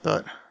summation,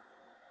 but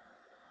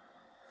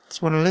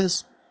that's what it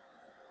is.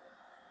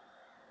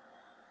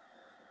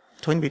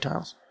 TOYNBEE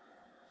tiles.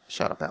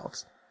 Shut up,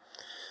 Alex.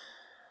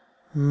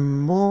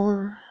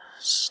 More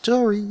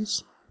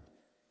stories.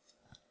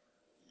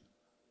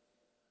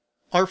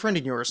 Our friend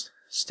and yours,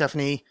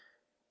 Stephanie,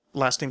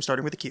 last name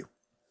starting with a Q.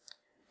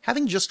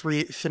 Having just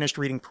finished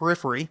reading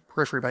Periphery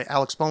by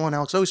Alex Bolan,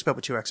 Alex always spelled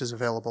with 2 X's,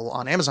 available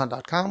on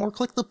Amazon.com, or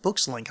click the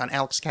books link on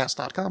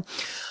alexcast.com.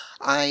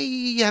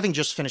 Having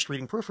just finished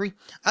reading Periphery,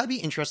 I'd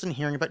be interested in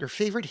hearing about your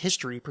favorite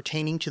history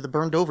pertaining to the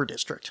Burned Over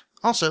District.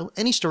 Also,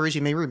 any stories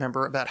you may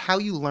remember about how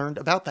you learned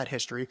about that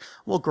history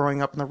while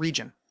growing up in the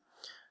region.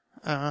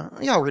 Yeah,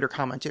 I'll read her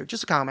comment too.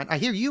 Just a comment. I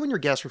hear you and your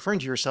guests referring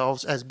to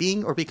yourselves as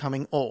being or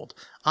becoming old.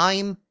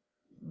 I'm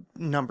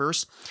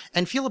numbers,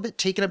 and feel a bit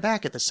taken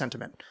aback at this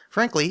sentiment.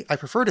 Frankly, I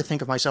prefer to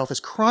think of myself as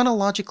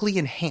chronologically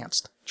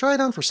enhanced. Try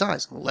it on for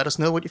size, and let us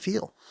know what you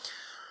feel.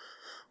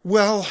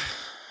 Well,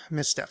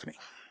 Miss Stephanie,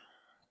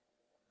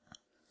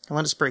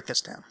 let us break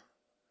this down.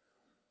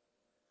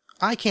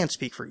 I can't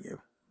speak for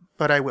you,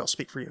 but I will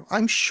speak for you.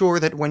 I'm sure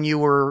that when you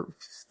were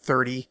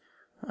 30,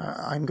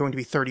 I'm going to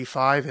be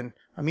 35, and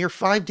a mere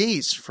 5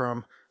 days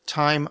from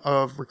time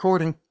of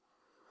recording,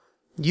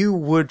 you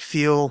would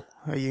feel,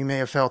 you may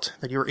have felt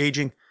that you were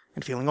aging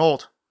and feeling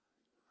old.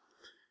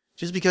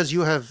 Just because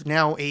you have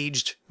now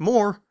aged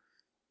more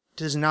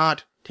does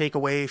not take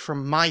away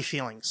from my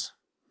feelings.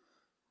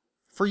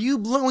 For you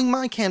blowing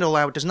my candle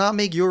out does not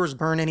make yours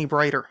burn any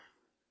brighter.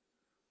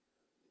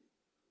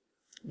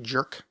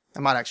 Jerk.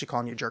 I'm not actually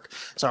calling you a jerk.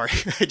 Sorry.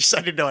 I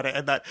didn't know how to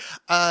end that.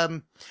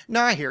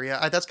 No, I hear you.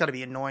 That's got to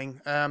be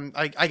annoying.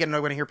 I get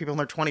annoyed when I hear people in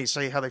their 20s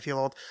say how they feel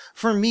old.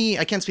 For me,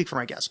 I can't speak for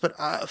my guests,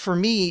 but for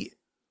me,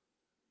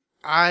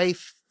 I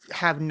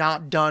have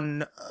not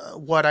done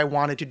what I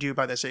wanted to do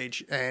by this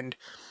age. And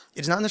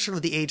it's not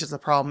necessarily the age that's the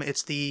problem.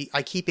 It's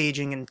I keep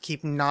aging and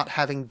keep not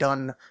having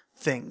done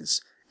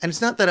things. And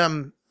it's not that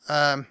I'm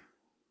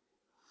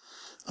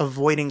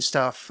avoiding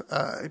stuff,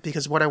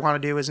 because what I want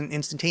to do isn't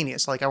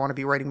instantaneous. Like, I want to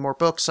be writing more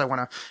books. I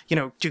want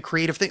to, do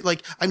creative things.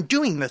 Like, I'm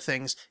doing the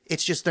things.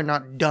 It's just they're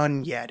not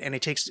done yet. And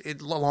it takes a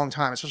long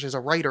time, especially as a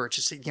writer. It's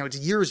just, it's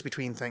years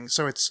between things.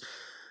 So it's,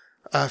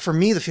 for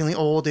me, the feeling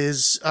old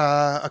is,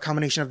 a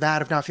combination of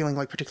that, of not feeling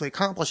like particularly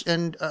accomplished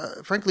and,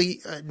 frankly,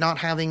 not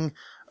having,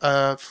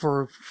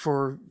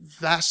 for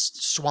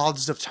vast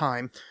swaths of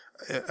time,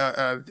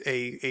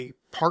 a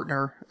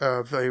partner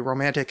of a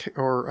romantic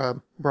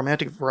or,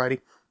 romantic variety.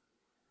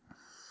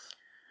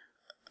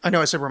 I know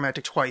I said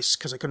romantic twice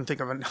because I couldn't think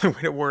of another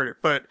way to word it,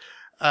 but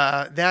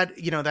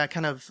that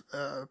kind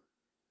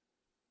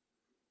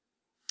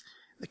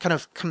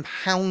of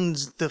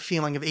compounds the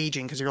feeling of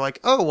aging because you're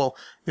like, oh well,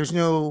 there's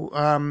no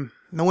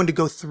one to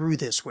go through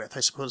this with,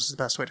 I suppose is the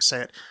best way to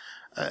say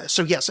it.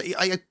 So yes,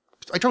 I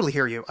totally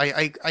hear you.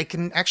 I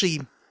can actually.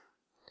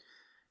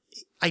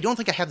 I don't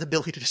think I have the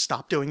ability to just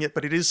stop doing it,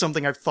 but it is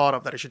something I've thought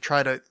of that I should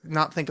try to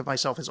not think of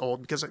myself as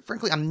old because,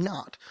 frankly, I'm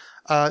not.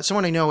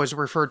 Someone I know is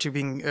referred to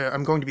being,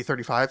 I'm going to be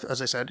 35,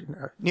 as I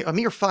said, a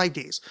mere 5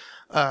 days.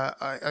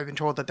 I've been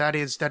told that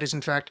is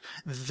in fact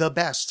the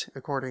best,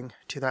 according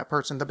to that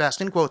person, the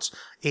best, in quotes,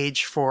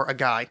 age for a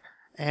guy.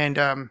 And,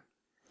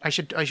 I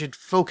should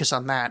focus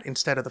on that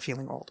instead of the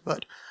feeling old.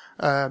 But,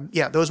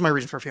 yeah, those are my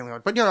reasons for feeling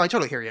old. But, I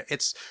totally hear you.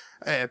 It's,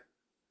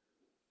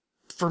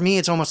 for me,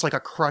 it's almost like a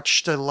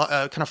crutch to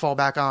kind of fall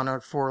back on, or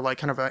for like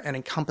kind of an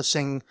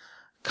encompassing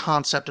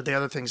concept of the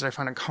other things that I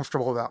find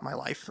uncomfortable about my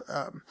life.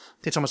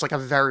 It's almost like a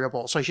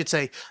variable. So I should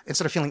say,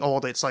 instead of feeling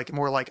old, it's like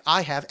more like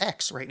I have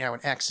X right now,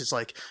 and X is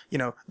like,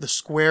 the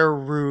square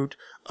root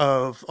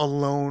of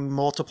alone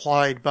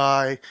multiplied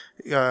by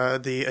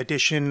the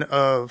addition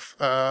of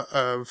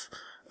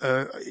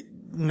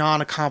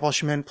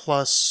non-accomplishment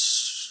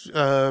plus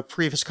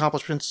previous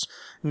accomplishments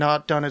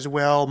not done as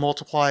well,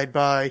 multiplied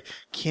by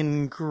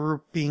kin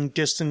grouping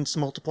distance,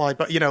 multiplied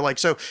by,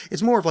 so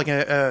it's more of like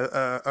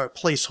a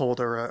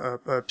placeholder,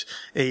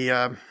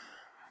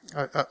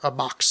 a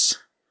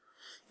box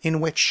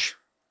in which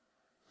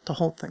to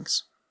hold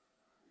things.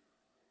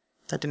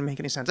 That didn't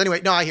make any sense.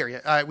 Anyway, no, I hear you.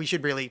 We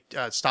should really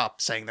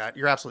stop saying that.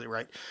 You're absolutely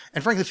right.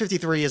 And frankly,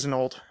 53 isn't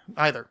old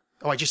either.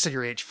 Oh, I just said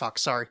your age. Fuck,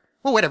 sorry.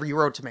 Well, whatever, you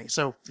wrote to me.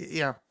 So,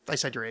 yeah, I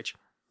said your age.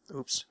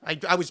 Oops.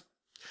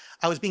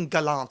 I was being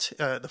gallant,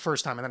 the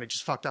first time, and then I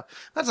just fucked up.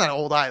 That's not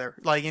old either.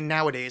 Like, in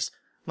nowadays.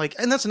 Like,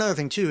 and that's another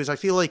thing, too, is I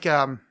feel like,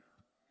 the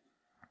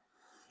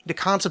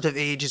concept of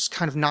age is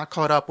kind of not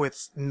caught up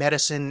with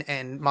medicine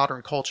and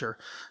modern culture.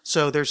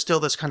 So there's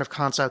still this kind of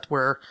concept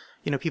where,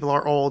 people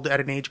are old at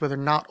an age where they're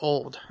not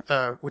old,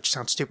 which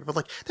sounds stupid, but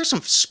like, there's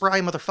some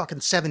spry motherfucking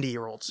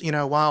 70-year-olds,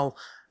 while,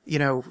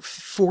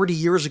 40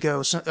 years ago,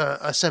 a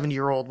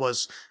 70-year-old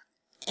was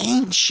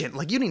ancient.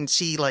 Like, you didn't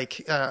see,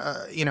 like,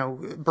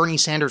 Bernie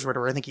Sanders or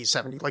whatever. I think he's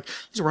 70. Like,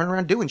 he's running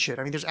around doing shit.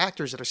 I mean, there's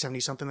actors that are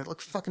 70-something that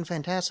look fucking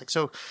fantastic.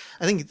 So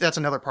I think that's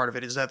another part of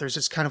it, is that there's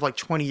this kind of, like,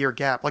 20-year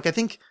gap. Like, I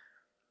think,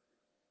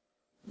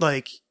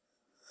 like,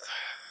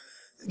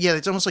 yeah,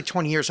 it's almost like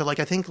 20 years. So, like,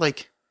 I think,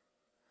 like,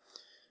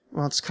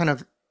 well, it's kind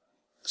of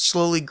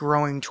slowly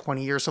growing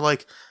 20 years. So,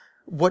 like,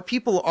 what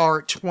people are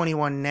at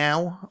 21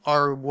 now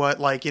are what,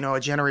 like, a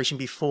generation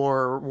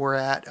before were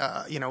at,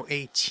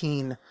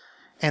 18.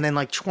 And then,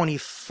 like,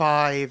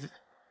 25,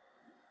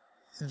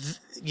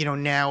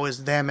 now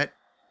is them at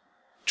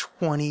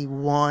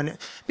 21.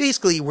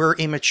 Basically, we're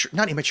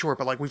not immature,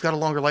 but, like, we've got a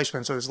longer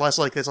lifespan, so there's less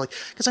like this. Like,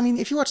 because, I mean,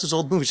 if you watch those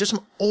old movies,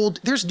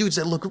 there's dudes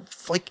that look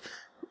like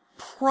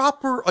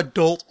proper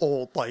adult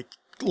old, like,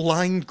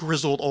 lined,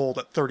 grizzled old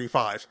at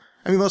 35.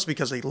 I mean, mostly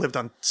because they lived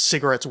on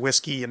cigarettes,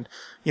 whiskey, and,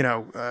 I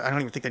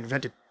don't even think they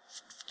invented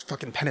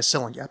fucking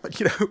penicillin yet,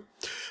 but,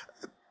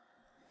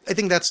 I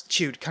think that's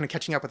cute, kind of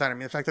catching up with that. I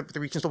mean, the fact that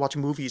we can still watch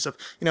movies of,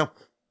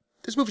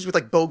 there's movies with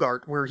like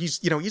Bogart where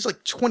he's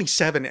like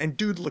 27 and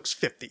dude looks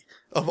 50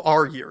 of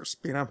our years,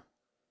 yeah.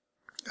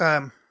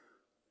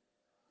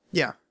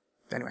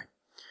 Anyway.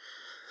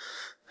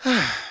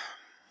 I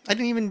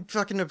didn't even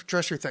fucking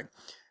address your thing.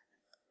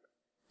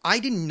 I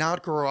did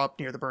not grow up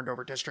near the burned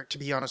over district, to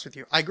be honest with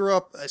you. I grew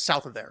up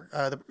south of there.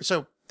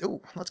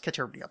 Let's catch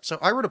everybody up. So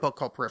I wrote a book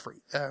called Periphery.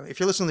 If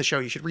you're listening to the show,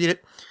 you should read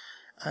it.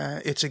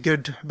 It's a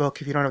good book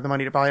if you don't have the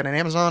money to buy it on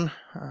Amazon.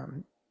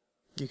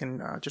 You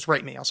can just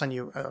write me. I'll send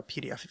you a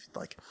PDF if you'd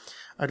like.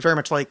 I'd very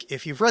much like,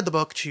 if you've read the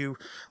book, to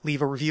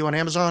leave a review on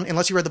Amazon,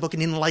 unless you read the book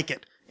and didn't like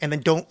it. And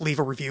then don't leave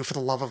a review, for the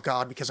love of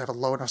God, because I have a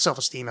low enough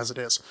self-esteem as it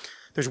is.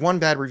 There's one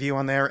bad review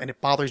on there, and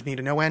it bothers me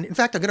to no end. In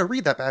fact, I'm going to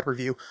read that bad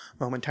review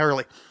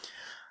momentarily.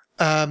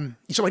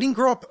 So I didn't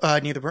grow up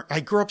near the. I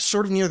grew up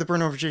sort of near the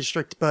Burnover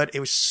District, but I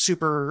was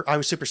super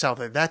south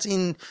of it. That's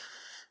in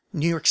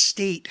New York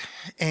State,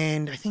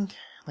 and I think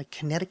like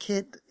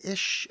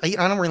Connecticut-ish. I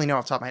don't really know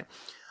off the top of my head.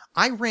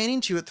 I ran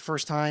into it the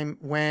first time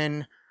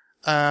when,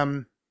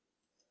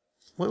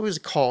 what was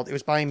it called? It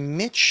was by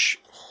Mitch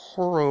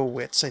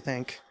Horowitz, I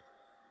think.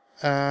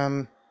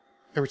 There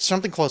was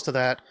something close to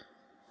that.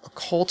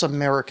 Occult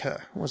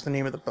America was the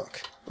name of the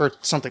book, or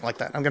something like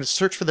that. I'm going to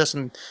search for this,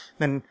 and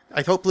then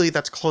hopefully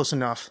that's close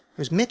enough. It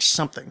was Mitch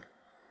something.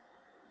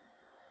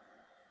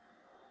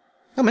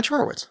 Oh, Mitch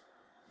Horowitz.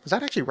 Was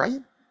that actually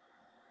right?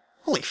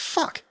 Holy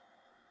fuck.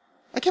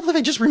 I can't believe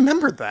I just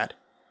remembered that.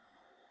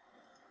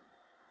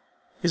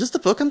 Is this the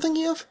book I'm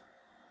thinking of?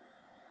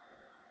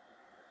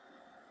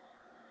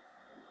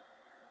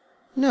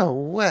 No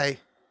way.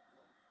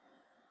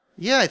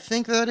 Yeah, I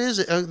think that is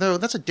it. Though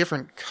that's a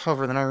different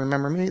cover than I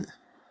remember.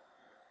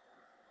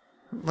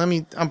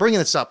 I'm bringing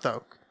this up,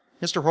 though.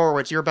 Mr.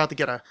 Horowitz, you're about to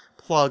get a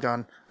plug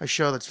on a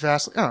show that's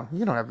vastly... Oh,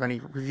 you don't have any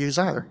reviews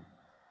either.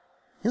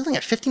 You only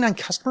got 59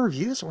 customer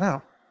reviews?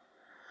 Wow.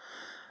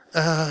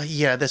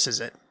 Yeah, this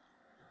is it.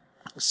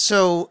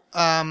 So,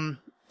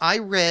 I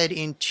read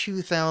in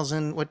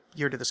 2000... What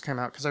year did this come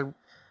out? Because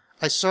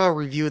I saw a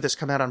review of this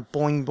come out on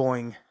Boing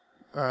Boing,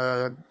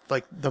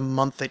 like the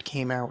month it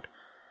came out.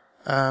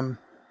 It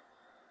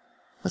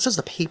says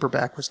the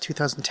paperback was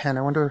 2010.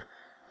 I wonder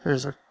if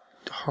there's a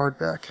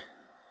hardback.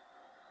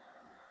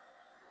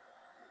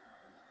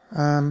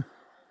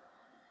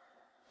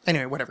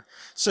 Anyway, whatever.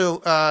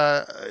 So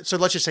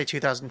let's just say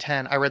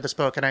 2010. I read this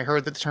book and I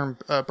heard the term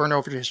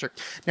Burnover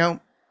District. Now,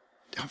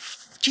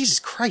 Jesus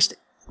Christ,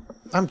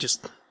 I'm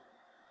just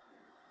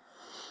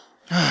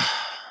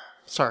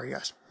sorry,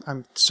 guys.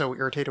 I'm so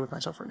irritated with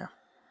myself right now.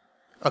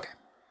 Okay.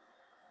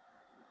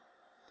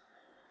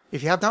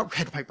 If you have not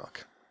read my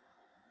book,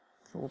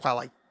 while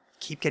I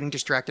keep getting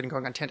distracted and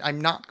going on tangent, I'm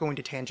not going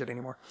to tangent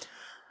anymore.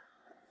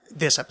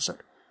 This episode.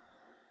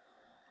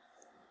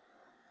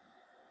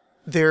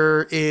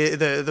 There is,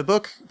 the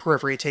book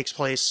Periphery takes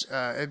place,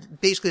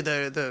 basically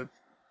the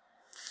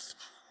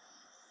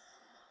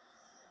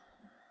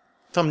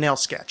thumbnail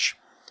sketch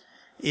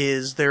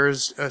is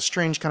there's a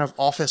strange kind of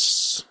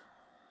office,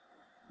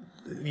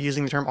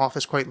 using the term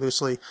office quite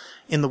loosely,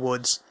 in the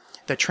woods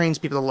that trains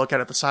people to look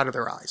at the side of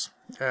their eyes,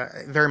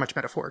 very much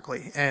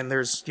metaphorically. And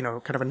there's,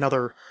 kind of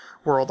another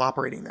world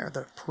operating there,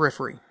 the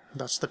periphery.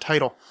 That's the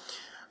title.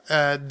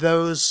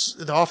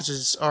 The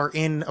offices are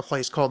in a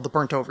place called the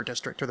Burnt Over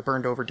District, or the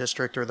Burned Over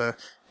District, or the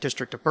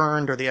District of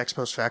Burned, or the ex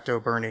post facto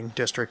burning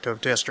District of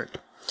District.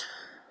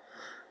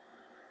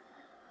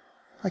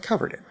 I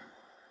covered it.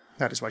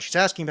 That is why she's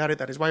asking about it.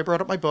 That is why I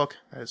brought up my book.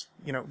 That is,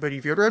 but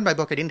if you had read my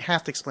book, I didn't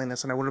have to explain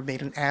this, and I would have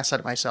made an ass out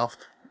of myself.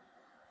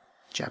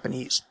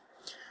 Japanese.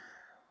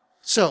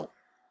 So,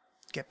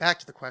 get back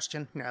to the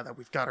question, now that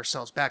we've got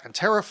ourselves back on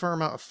terra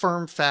firma, of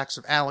firm facts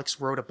of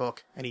Alex wrote a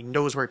book, and he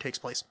knows where it takes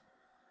place.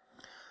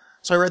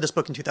 So I read this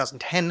book in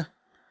 2010,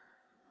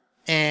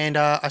 and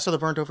I saw the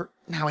Burnt Over...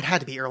 Now, it had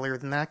to be earlier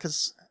than that,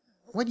 because...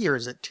 What year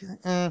is it?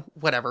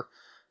 Whatever.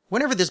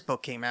 Whenever this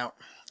book came out,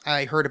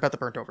 I heard about the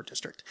Burnt Over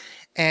District.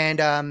 And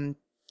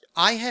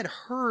I had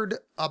heard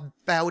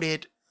about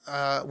it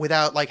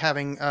without,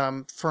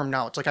 having firm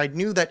knowledge. I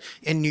knew that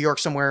in New York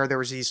somewhere there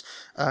was these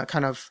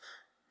kind of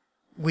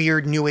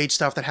weird New Age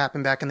stuff that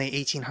happened back in the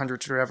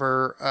 1800s or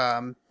whatever.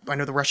 I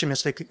know the Russian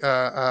mystic,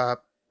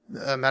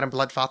 Madame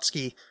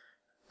Blavatsky,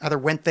 either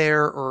went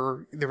there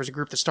or there was a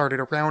group that started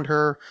around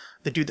her.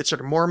 The dude that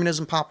started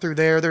Mormonism popped through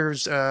there.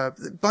 There's a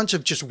bunch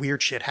of just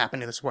weird shit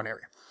happened in this one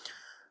area.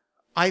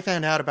 I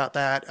found out about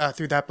that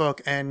through that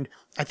book, and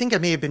I think I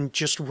may have been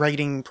just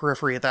writing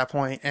Periphery at that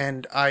point,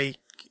 and I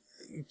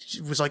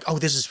was like, oh,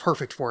 this is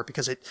perfect for it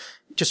because it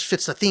just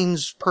fits the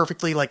themes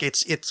perfectly.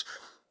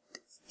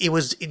 It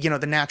was,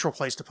 the natural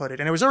place to put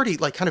it. And it was already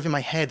kind of in my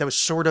head. That was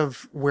sort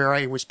of where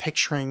I was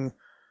picturing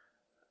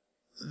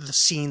the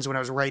scenes when I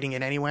was writing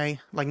it anyway.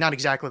 Not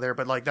exactly there,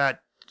 but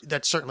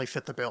that certainly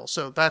fit the bill.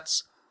 So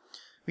that's,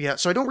 yeah.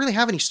 So I don't really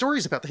have any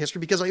stories about the history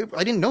because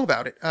I didn't know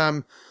about it.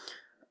 I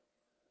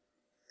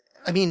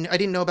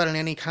didn't know about it in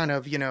any kind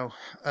of,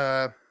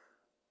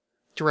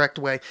 direct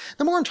way.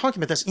 The more I'm talking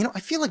about this, I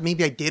feel like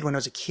maybe I did when I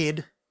was a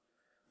kid,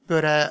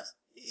 but,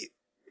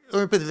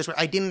 or put it this way,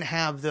 I didn't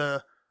have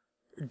the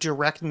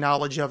direct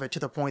knowledge of it to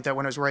the point that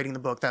when I was writing the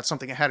book, that's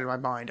something I had in my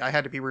mind. I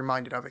had to be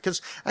reminded of it.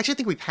 Because actually, I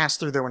think we passed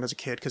through there when I was a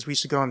kid, because we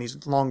used to go on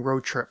these long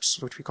road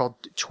trips, which we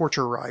called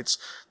torture rides.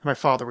 My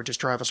father would just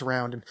drive us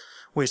around and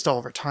waste all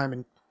of our time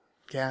and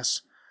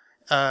gas.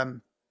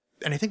 And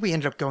I think we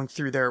ended up going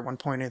through there at one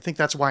point, and I think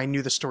that's why I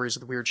knew the stories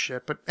of the weird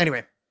shit. But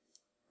anyway.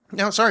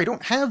 Now, sorry, I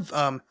don't have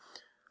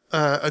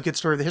a good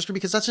story of the history,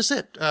 because that's just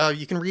it.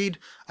 You can read,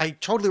 I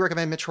totally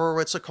recommend Mitch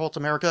Horowitz's Occult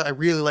America. I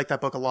really like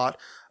that book a lot.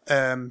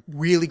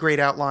 Really great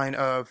outline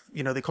of,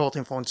 the occult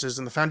influences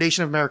and the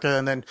foundation of America,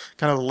 and then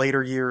kind of the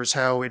later years,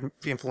 how it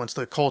influenced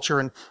the culture,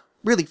 and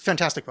really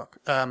fantastic book.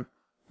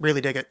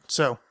 Really dig it.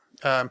 So,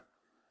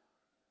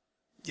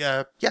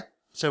 yeah.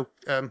 So,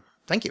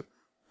 thank you.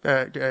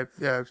 I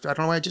don't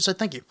know why I just said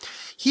thank you.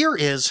 Here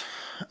is,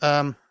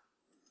 my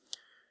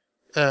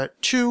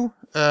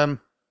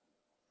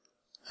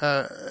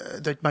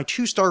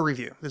 2-star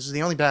review. This is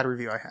the only bad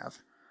review I have.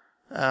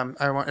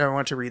 I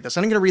want to read this.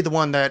 I'm going to read the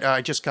one that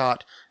I just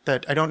got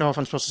that I don't know if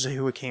I'm supposed to say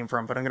who it came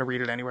from, but I'm going to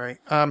read it anyway.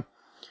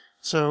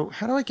 So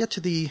how do I get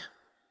to the...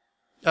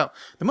 Oh,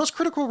 the most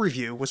critical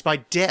review was by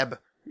Deb.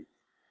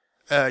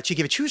 She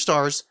gave it 2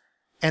 stars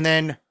and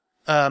then,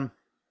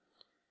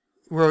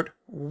 wrote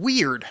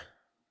weird.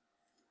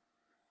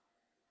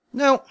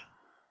 Now,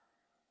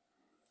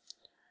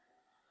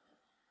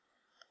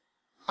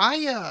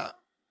 I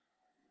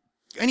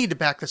need to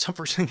back this up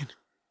for a second.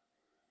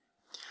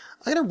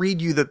 I'm going to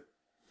read you the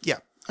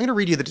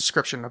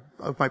description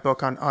of my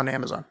book on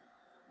Amazon.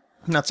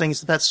 I'm not saying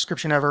it's the best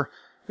description ever.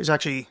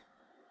 It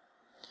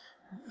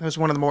was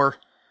one of the more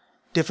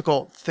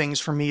difficult things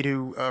for me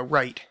to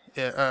write.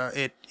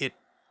 It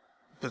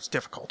was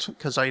difficult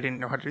because I didn't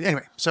know how to do it.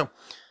 Anyway, so,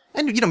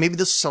 and maybe this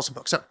will sell some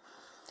books. So,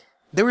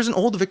 there was an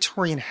old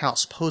Victorian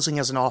house posing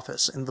as an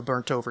office in the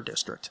burnt-over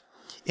district.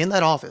 In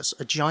that office,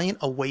 a giant,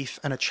 a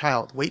waif, and a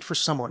child wait for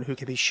someone who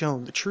can be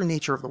shown the true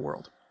nature of the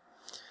world.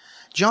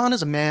 John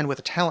is a man with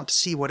a talent to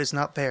see what is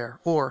not there,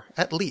 or,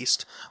 at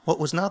least, what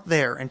was not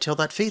there until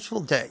that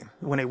fateful day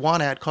when a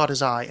want-ad caught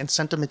his eye and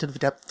sent him into the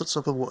depths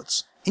of the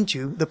woods,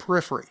 into the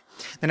periphery.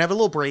 Then have a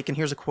little break, and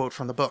here's a quote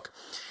from the book.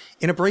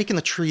 In a break in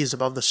the trees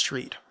above the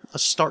street, a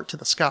start to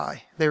the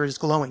sky, there is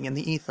glowing in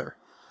the ether.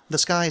 The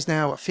sky is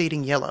now a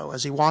fading yellow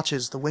as he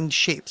watches the winged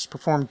shapes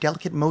perform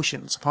delicate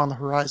motions upon the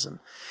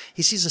horizon.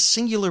 He sees a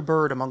singular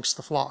bird amongst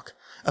the flock,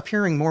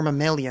 appearing more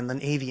mammalian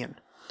than avian.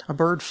 A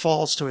bird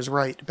falls to his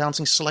right,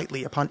 bouncing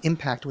slightly upon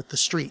impact with the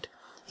street.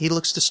 He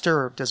looks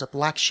disturbed as a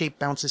black shape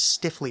bounces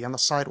stiffly on the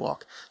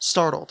sidewalk.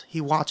 Startled, he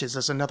watches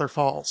as another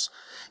falls.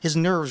 His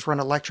nerves run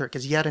electric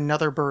as yet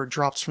another bird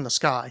drops from the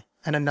sky,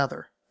 and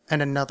another,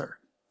 and another.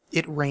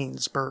 It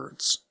rains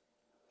birds.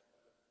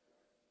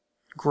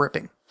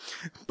 Gripping.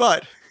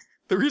 But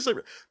the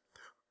reason...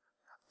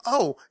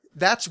 Oh,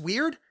 that's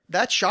weird?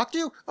 That shocked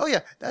you? Oh yeah,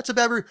 that's a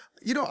bad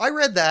review. I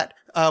read that,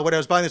 when I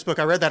was buying this book,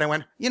 I read that, I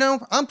went,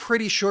 I'm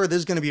pretty sure this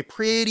is going to be a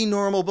pretty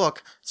normal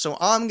book, so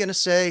I'm going to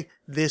say,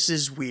 this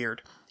is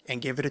weird,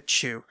 and give it a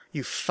 2.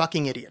 You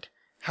fucking idiot.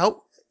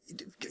 How,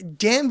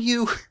 damn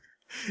you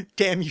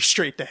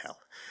straight to hell.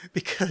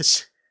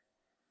 Because,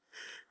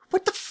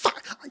 what the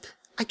fuck?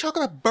 I talk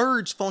about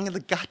birds falling in the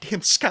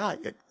goddamn sky.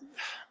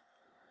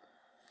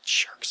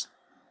 Jerks.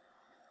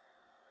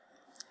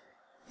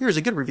 Here's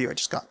a good review I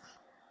just got.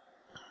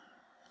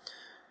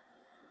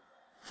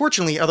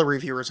 Fortunately, other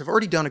reviewers have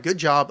already done a good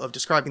job of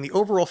describing the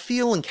overall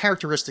feel and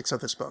characteristics of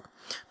this book.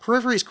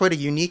 Periphery is quite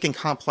unique and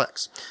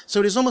complex, so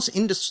it is almost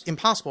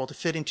impossible to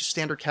fit into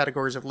standard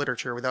categories of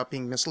literature without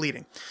being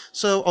misleading.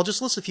 So I'll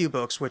just list a few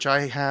books which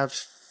I have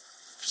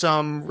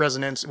some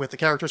resonance with the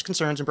characters,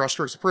 concerns, and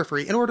brushstrokes of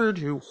Periphery in order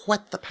to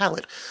whet the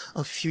palate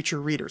of future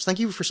readers. Thank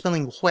you for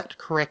spelling whet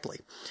correctly.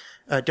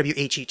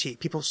 W-H-E-T.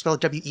 People spell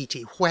it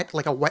W-E-T. Whet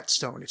like a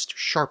whetstone. It's to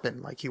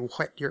sharpen, like you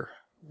whet your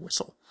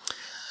whistle.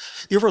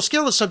 The overall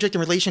scale of the subject and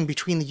relation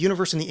between the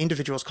universe and the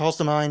individuals calls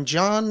to mind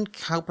John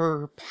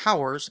Cowper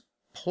Powers'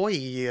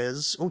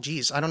 Poyes. Oh,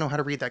 geez, I don't know how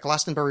to read that.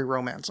 Glastonbury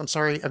Romance. I'm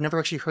sorry, I've never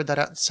actually heard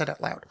that said out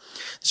loud.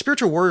 The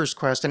Spiritual Warrior's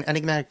Quest and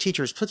Enigmatic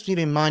Teachers puts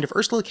me in mind of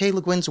Ursula K.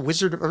 Le Guin's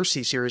Wizard of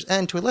Earthsea series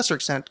and, to a lesser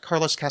extent,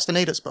 Carlos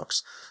Castaneda's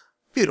books.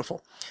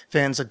 Beautiful.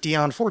 Fans of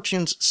Dion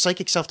Fortune's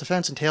Psychic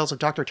Self-Defense and Tales of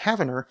Dr.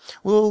 Taverner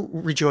will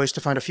rejoice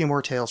to find a few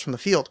more tales from the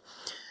field.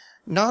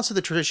 Nods to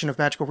the tradition of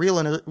magical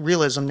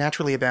realism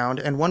naturally abound,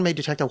 and one may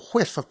detect a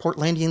whiff of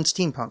Portlandian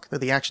steampunk, though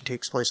the action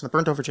takes place in the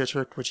burnt-over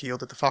district which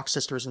yielded the Fox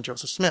sisters and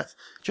Joseph Smith.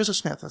 Joseph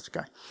Smith, that's the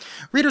guy.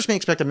 Readers may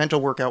expect a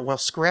mental workout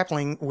while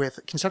grappling with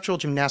conceptual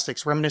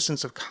gymnastics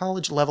reminiscent of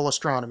college-level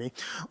astronomy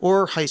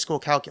or high school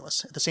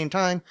calculus. At the same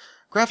time,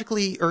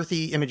 graphically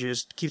earthy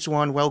images keeps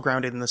one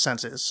well-grounded in the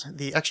senses.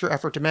 The extra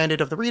effort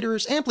demanded of the reader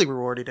is amply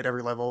rewarded at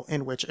every level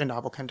in which a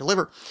novel can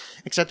deliver.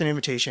 Accept an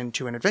invitation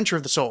to an adventure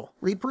of the soul.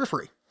 Read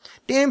Periphery.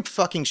 Damn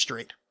fucking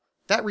straight.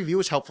 That review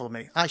was helpful to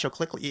me. I shall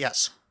click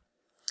yes.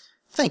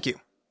 Thank you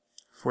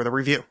for the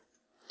review.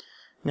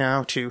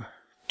 Now to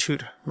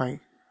toot my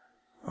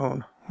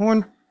own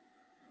horn.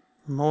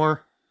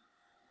 More.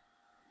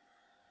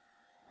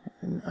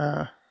 And,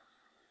 I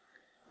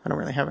don't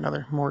really have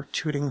another more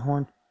tooting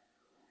horn.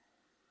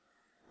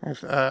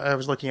 I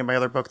was looking at my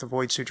other book, The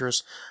Void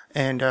Sutras,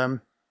 and,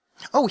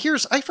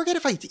 I forget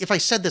if I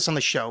said this on the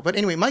show, but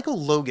anyway, Michael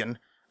Logan,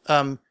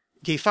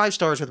 gave 5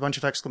 stars with a bunch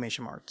of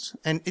exclamation marks.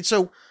 And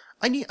so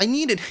I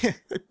needed,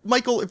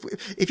 Michael,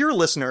 if you're a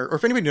listener, or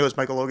if anybody knows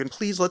Michael Logan,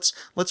 please let's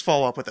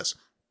follow up with this.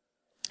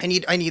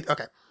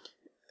 Okay.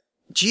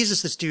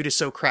 Jesus, this dude is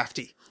so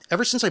crafty.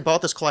 Ever since I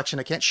bought this collection,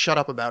 I can't shut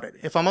up about it.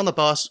 If I'm on the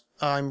bus,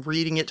 I'm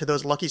reading it to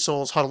those lucky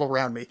souls huddled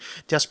around me,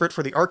 desperate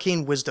for the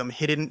arcane wisdom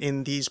hidden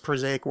in these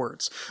prosaic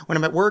words. When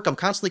I'm at work, I'm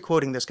constantly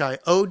quoting this guy.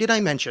 Oh, did I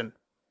mention?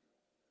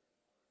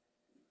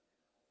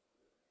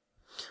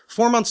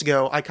 4 months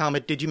ago, I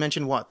commented, did you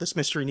mention what? This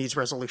mystery needs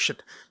resolution.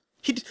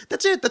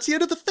 That's it. That's the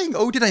end of the thing.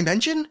 Oh, did I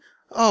mention?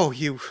 Oh,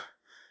 you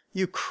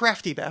You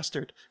crafty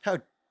bastard. How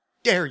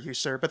dare you,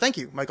 sir? But thank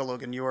you, Michael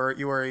Logan. You are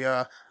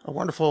a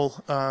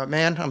wonderful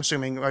man. I'm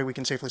assuming we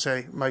can safely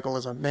say Michael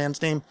is a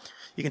man's name.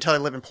 You can tell I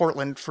live in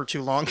Portland for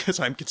too long because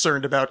I'm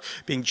concerned about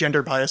being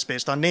gender biased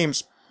based on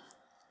names.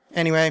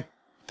 Anyway,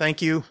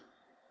 thank you,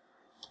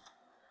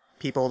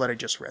 people that I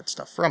just read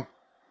stuff from.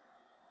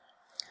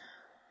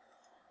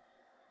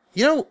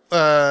 You know,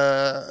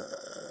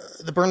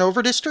 the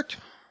Burnover District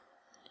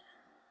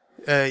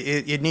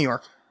in New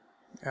York.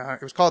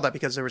 It was called that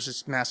because there was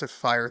this massive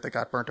fire that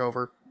got burnt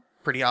over.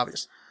 Pretty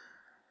obvious.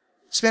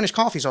 Spanish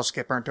coffees also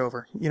get burnt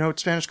over. You know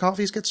what Spanish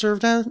coffees get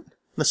served at?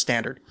 The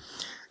Standard.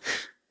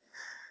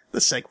 The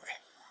segue.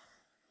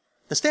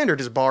 The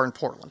Standard is a bar in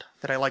Portland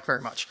that I like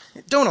very much.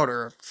 Don't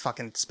order a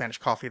fucking Spanish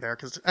coffee there,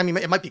 because, I mean,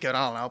 it might be good,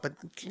 I don't know, but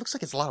it looks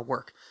like it's a lot of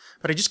work.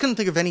 But I just couldn't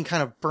think of any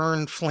kind of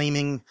burned,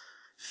 flaming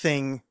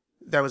thing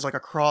that was like a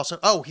cross.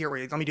 Oh, here,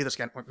 wait, let me do this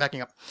again. We're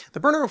backing up. The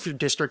Burnover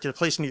District is a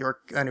place in New York,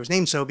 and it was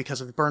named so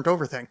because of the burnt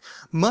over thing.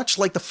 Much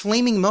like the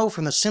Flaming Moe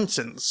from The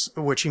Simpsons,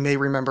 which you may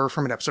remember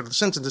from an episode of The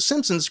Simpsons. The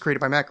Simpsons, created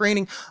by Matt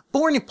Groening,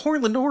 born in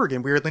Portland,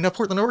 Oregon. Weirdly enough,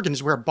 Portland, Oregon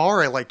is where a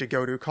bar I like to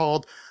go to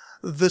called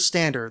The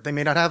Standard. They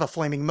may not have a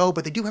Flaming Moe,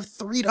 but they do have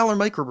 $3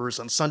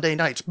 microbrews on Sunday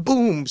nights.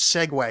 Boom!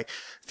 Segue.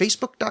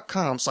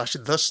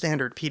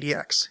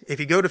 Facebook.com/TheStandardPDX. If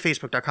you go to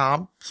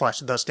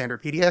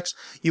Facebook.com/TheStandardPDX,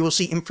 you will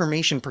see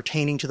information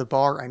pertaining to the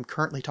bar I'm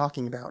currently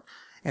talking about.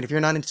 And if you're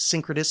not into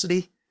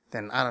synchronicity,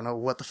 then I don't know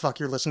what the fuck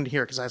you're listening to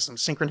here, because I have some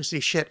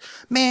synchronicity shit.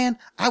 Man,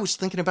 I was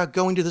thinking about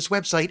going to this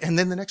website, and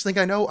then the next thing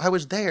I know, I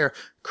was there.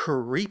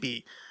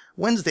 Creepy.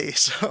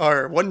 Wednesdays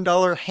are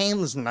 $1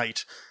 Hams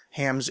Night.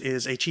 Hams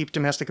is a cheap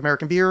domestic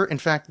American beer. In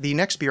fact, the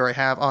next beer I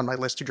have on my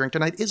list to drink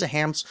tonight is a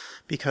Hams,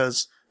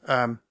 because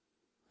I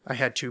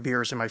had 2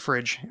 beers in my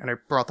fridge, and I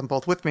brought them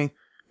both with me,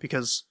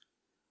 because,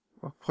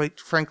 well, quite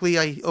frankly,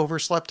 I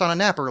overslept on a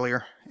nap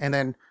earlier, and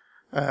then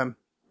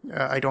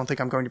I don't think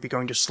I'm going to be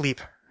going to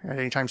sleep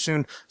anytime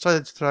soon, so I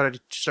thought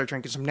I'd start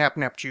drinking some nap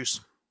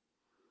juice.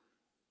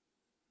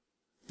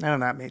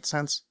 And that made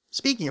sense.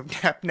 Speaking of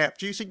nap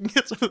juice, you can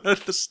get some of that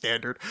at The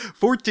Standard,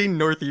 14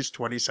 Northeast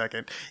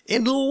 22nd,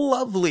 in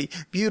lovely,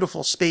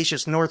 beautiful,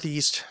 spacious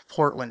Northeast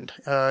Portland.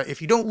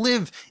 If you don't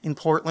live in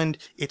Portland,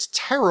 it's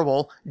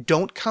terrible.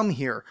 Don't come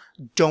here.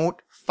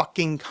 Don't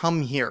fucking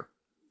come here.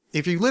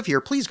 If you live here,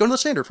 please go to The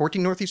Standard,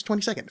 14 Northeast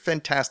 22nd.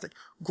 Fantastic.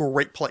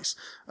 Great place.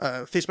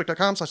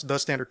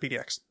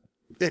 Facebook.com/TheStandardPDX.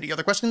 Any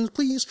other questions,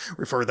 please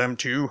refer them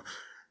to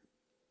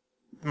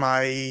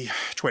my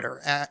Twitter,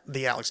 at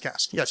the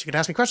AlexCast. Yes, you can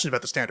ask me questions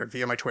about The Standard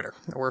via my Twitter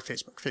or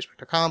Facebook,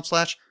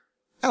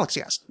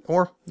 Facebook.com/AlexCast.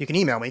 Or you can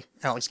email me,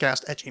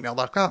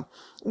 alexcast@gmail.com,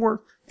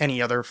 or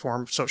any other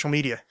form of social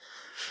media.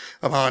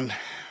 I'm on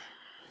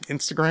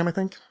Instagram, I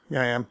think.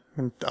 Yeah, I am.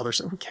 And others,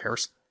 who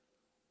cares?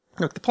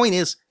 Look, the point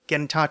is,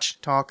 get in touch,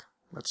 talk,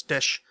 let's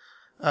dish.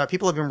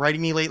 People have been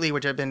writing me lately,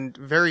 which I've been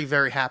very,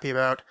 very happy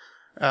about.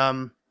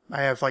 I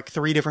have like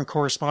 3 different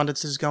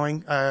correspondences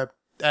going.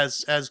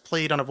 As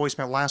played on a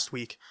voicemail last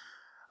week,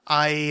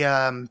 I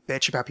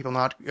bitch about people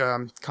not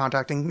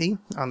contacting me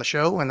on the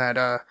show, and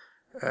that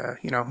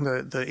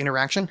the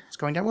interaction is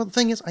going down. Well, the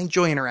thing is, I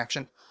enjoy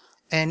interaction,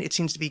 and it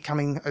seems to be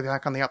coming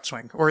back on the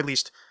upswing, or at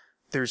least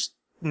there's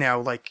now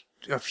like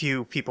a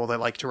few people that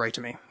like to write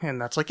to me, and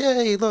that's like,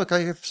 hey, look, I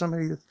have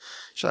somebody.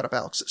 Shut up,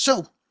 Alex.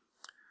 So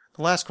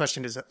the last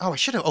question is, I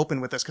should have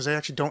opened with this because I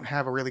actually don't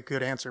have a really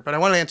good answer, but I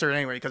want to answer it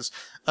anyway because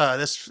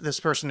this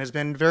person has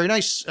been very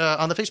nice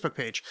on the Facebook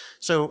page.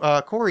 So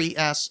Corey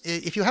asks,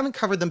 if you haven't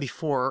covered them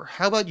before,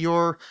 how about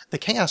the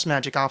chaos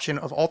magic option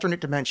of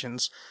alternate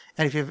dimensions,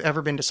 and if you've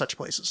ever been to such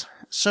places?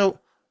 So,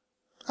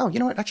 you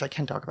know what? Actually, I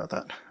can talk about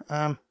that.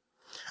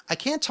 I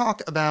can't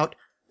talk about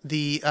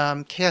the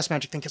chaos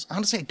magic thing because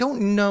honestly, I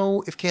don't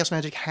know if chaos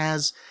magic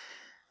has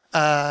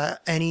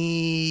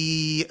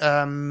any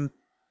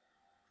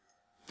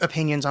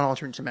opinions on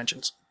alternate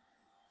dimensions.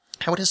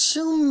 I would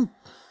assume,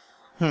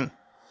 the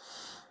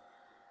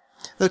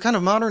kind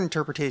of modern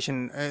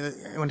interpretation,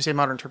 when I say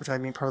modern interpretation, I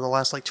mean probably the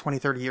last like 20,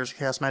 30 years of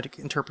chaos magic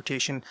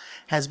interpretation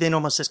has been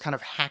almost this kind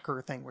of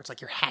hacker thing where it's like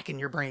you're hacking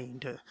your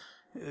brain to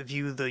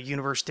view the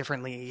universe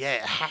differently.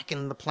 Yeah,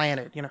 hacking the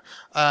planet,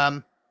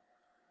 Under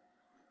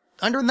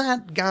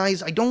that,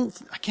 guys, I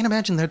can't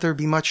imagine that there'd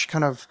be much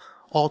kind of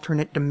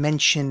alternate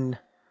dimension,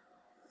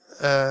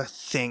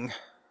 thing.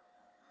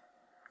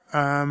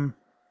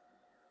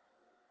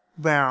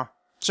 Well,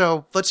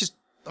 so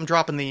I'm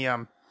dropping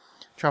the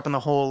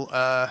whole,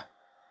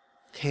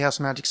 chaos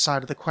magic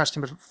side of the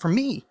question, but for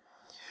me,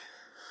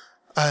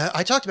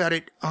 I talked about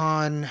it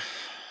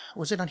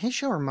was it on his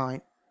show or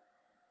mine?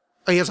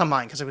 Oh, yeah, it was on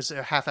mine, because it was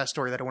a half-assed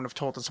story that I wouldn't have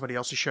told on somebody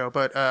else's show,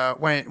 but,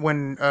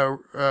 when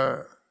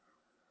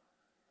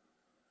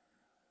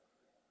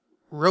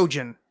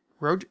Rojan,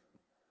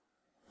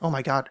 oh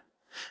my god.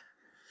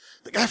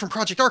 The guy from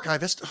Project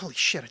Archivist, holy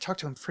shit, I talk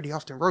to him pretty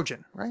often,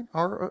 Rojan, right?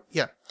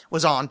 Yeah,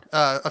 was on,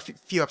 a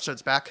few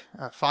episodes back,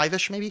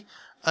 5-ish maybe.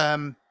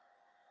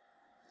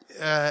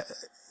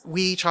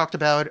 We talked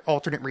about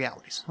alternate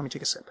realities. Let me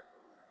take a sip.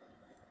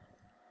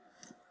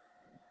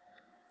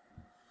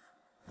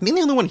 Being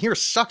the only one here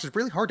sucks. It's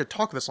really hard to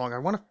talk this long. I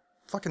want to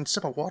fucking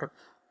sip of water.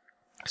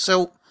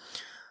 So,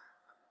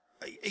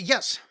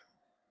 yes.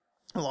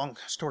 Long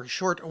story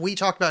short, we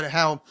talked about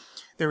how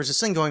there was this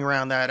thing going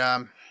around that,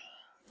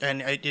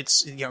 and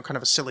it's, kind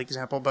of a silly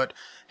example, but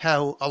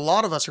how a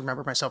lot of us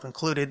remember, myself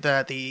included,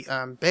 that the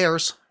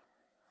Bears,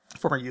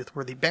 from our youth,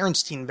 were the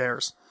Berenstein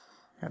Bears.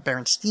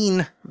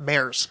 Berenstein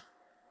Bears.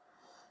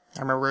 I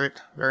remember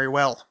it very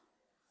well.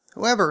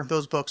 However,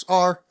 those books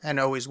are, and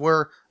always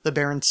were, the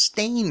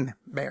Berenstain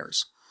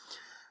Bears.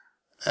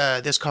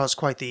 This caused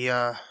quite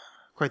the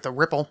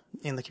ripple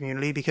in the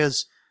community,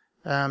 because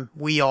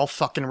we all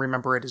fucking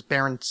remember it as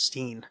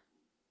Berenstein.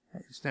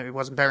 It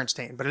wasn't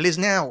Berenstain, but it is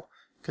now,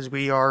 because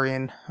we are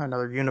in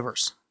another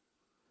universe.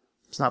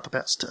 It's not the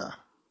best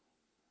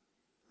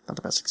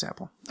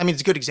example. I mean,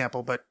 it's a good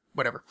example, but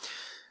whatever.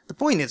 The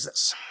point is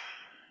this.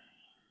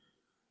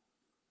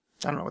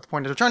 I don't know what the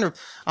point is.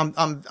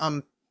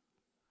 I'm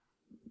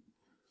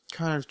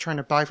kind of trying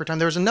to buy for time.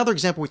 There was another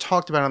example we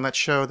talked about on that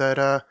show that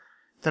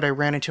I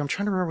ran into. I'm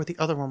trying to remember what the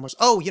other one was.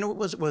 Oh, you know what it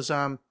was? It was,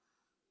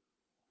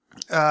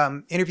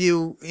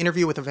 interview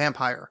with a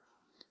vampire,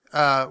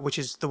 which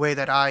is the way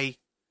that I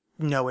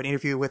know it.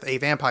 Interview with a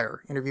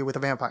vampire.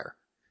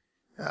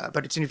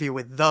 But it's interview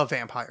with the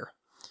vampire.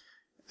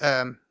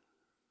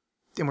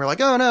 And we're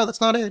like, oh no, that's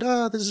not it.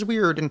 Oh, this is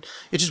weird. And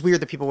it's just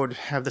weird that people would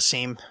have the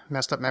same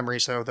messed up memory.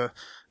 So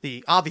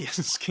the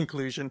obvious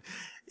conclusion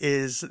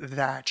is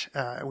that,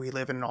 we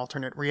live in an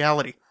alternate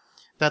reality.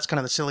 That's kind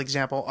of the silly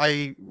example.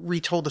 I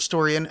retold the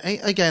story, and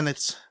again,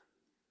 it's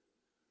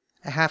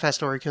a half-assed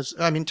story, because,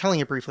 telling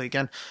it briefly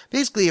again.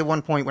 Basically, at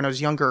one point when I was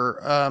younger,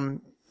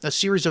 a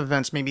series of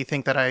events made me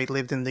think that I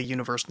lived in the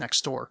universe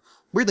next door.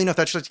 Weirdly enough,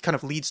 that just kind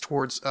of leads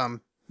towards,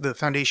 the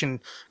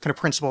foundation kind of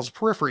principles of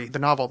Periphery, the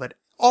novel that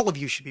all of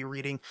you should be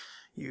reading,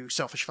 you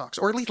selfish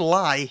fucks. Or at least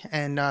lie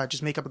and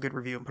just make up a good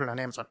review and put it on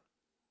Amazon.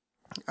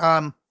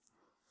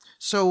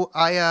 So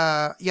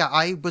I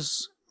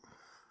was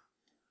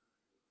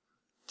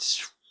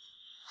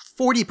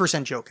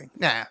 40% joking.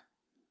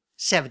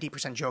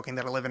 70% joking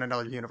that I live in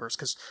another universe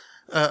because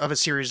of a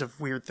series of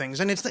weird things.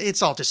 And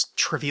it's all just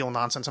trivial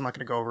nonsense. I'm not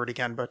going to go over it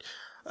again, but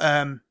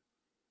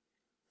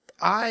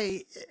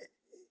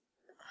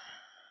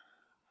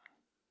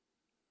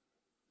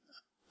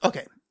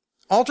okay.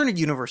 Alternate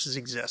universes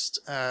exist.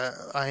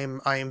 I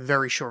am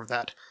very sure of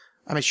that.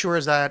 I'm as sure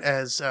as that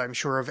as I'm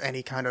sure of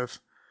any kind of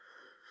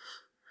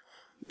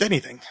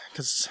anything.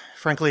 Because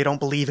frankly, I don't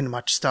believe in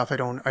much stuff. I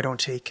don't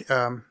take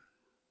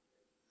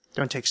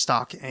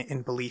stock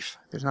in belief.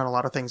 There's not a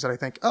lot of things that I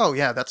think, oh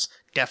yeah, that's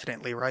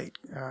definitely right.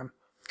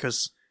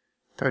 Because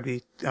that would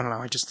be, I don't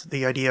know,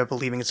 the idea of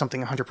believing in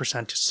something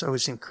 100% just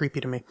always seemed creepy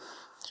to me.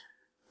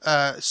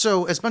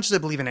 So as much as I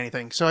believe in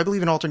anything, so I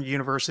believe in alternate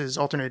universes,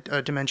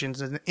 alternate dimensions,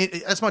 and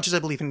as much as I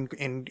believe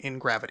in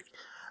gravity.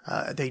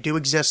 They do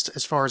exist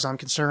as far as I'm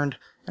concerned,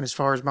 and as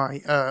far as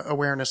my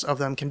awareness of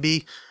them can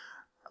be.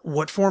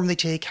 What form they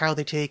take, how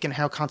they take, and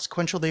how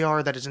consequential they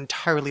are, that is an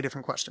entirely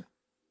different question.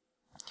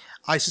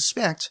 I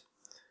suspect,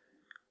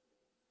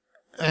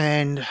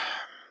 and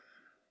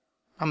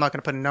I'm not going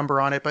to put a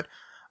number on it, but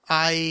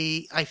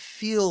I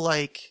feel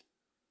like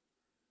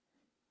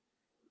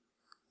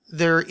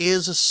there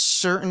is a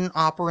certain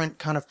operant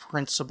kind of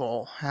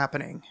principle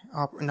happening.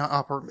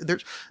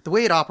 The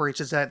way it operates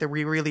is that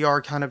we really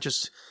are kind of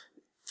just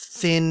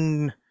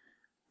thin,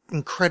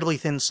 incredibly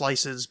thin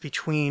slices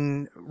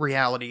between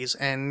realities,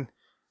 and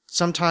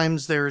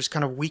sometimes there's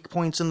kind of weak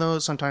points in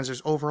those, sometimes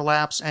there's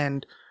overlaps,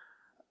 and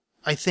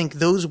I think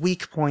those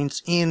weak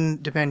points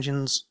in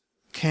dimensions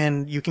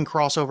you can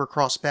cross over,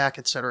 cross back,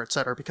 etc.,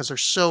 because they're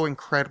so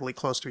incredibly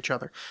close to each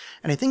other.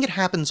 And I think it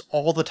happens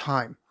all the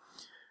time.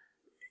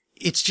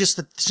 It's just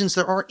that since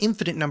there are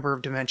infinite number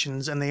of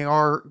dimensions, and they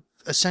are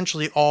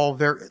essentially all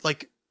very,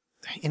 like,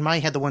 in my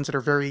head, the ones that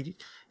are very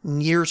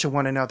near to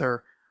one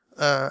another,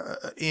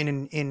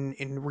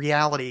 in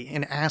reality,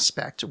 in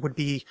aspect, would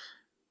be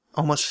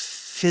almost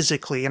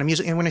physically, and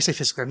when I say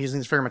physically, I'm using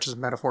this very much as a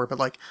metaphor, but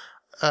like,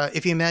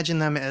 if you imagine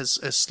them as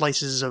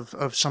slices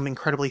of some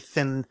incredibly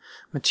thin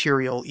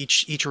material,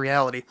 each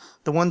reality,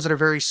 the ones that are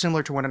very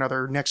similar to one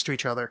another next to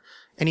each other,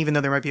 and even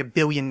though there might be a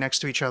billion next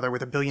to each other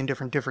with a billion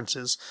different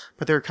differences,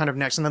 but they're kind of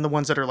next, and then the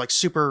ones that are like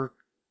super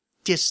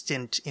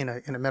distant in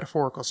a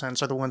metaphorical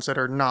sense are the ones that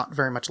are not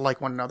very much like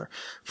one another.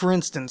 For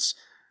instance,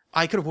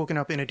 I could have woken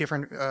up in a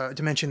different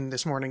dimension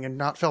this morning and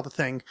not felt a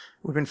thing. It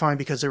would have been fine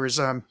because there was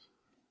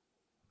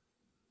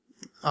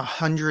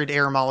 100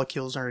 air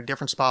molecules are in a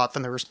different spot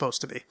than they were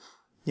supposed to be.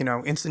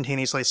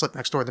 Instantaneously I slipped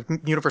next door. The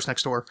universe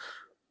next door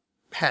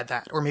had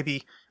that. Or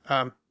maybe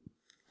I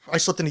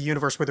slipped in a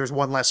universe where there's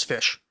one less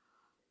fish.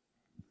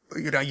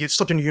 You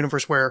slipped in a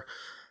universe where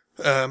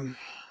there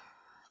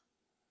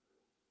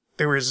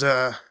was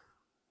a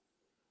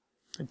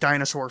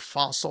dinosaur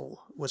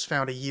fossil was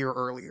found a year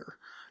earlier.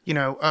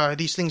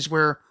 These things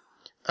where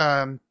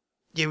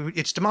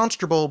it's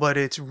demonstrable, but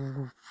it's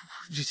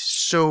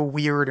so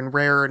weird and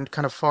rare and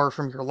kind of far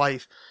from your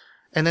life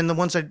And then the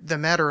ones that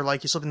matter,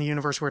 like you live in the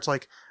universe where it's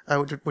like,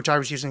 which I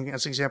was using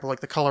as an example, like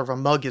the color of a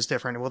mug is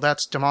different. Well,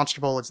 that's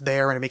demonstrable. It's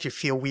there and it makes you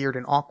feel weird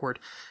and awkward.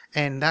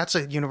 And that's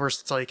a universe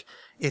that's like,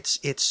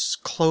 it's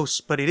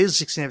close, but it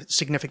is a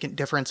significant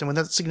difference. And when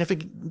that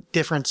significant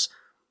difference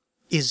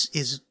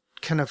is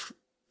kind of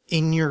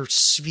in your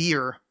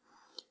sphere,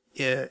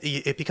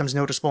 it becomes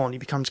noticeable and it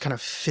becomes kind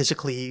of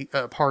physically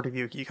part of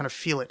you. You kind of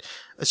feel it.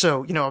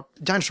 So,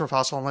 dinosaur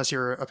fossil, unless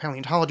you're a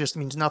paleontologist,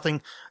 means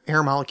nothing.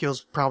 Air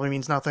molecules probably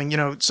means nothing.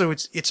 So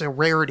it's a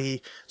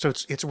rarity. So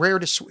it's rare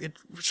to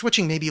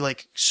switching may be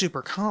like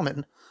super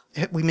common.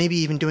 We may be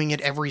even doing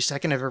it every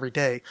second of every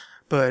day,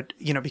 but,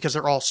 because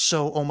they're all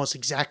so almost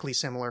exactly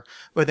similar.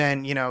 But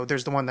then,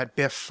 there's the one that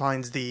Biff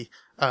finds the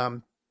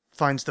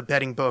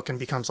betting book and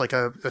becomes like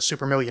a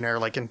super millionaire,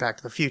 like in Back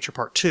to the Future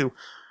Part 2.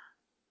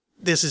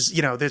 This is,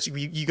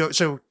 you go,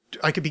 so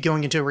I could be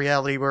going into a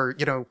reality where,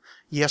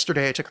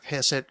 yesterday I took a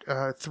piss at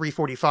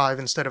 3:45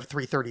 instead of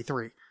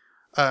 3:33.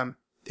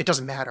 It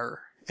doesn't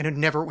matter.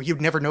 And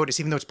you'd never notice,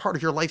 even though it's part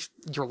of your life,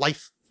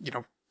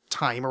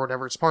 time or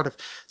whatever. It's part of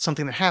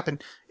something that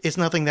happened. It's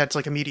nothing that's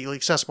like immediately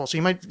accessible. So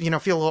you might,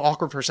 feel a little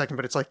awkward for a second,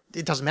 but it's like,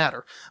 it doesn't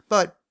matter.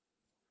 But,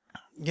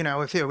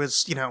 if it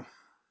was, you're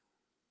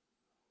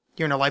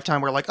in a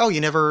lifetime where like, oh,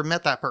 you never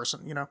met that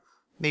person,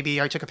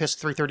 Maybe I took a piss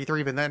at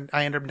 3:33, but then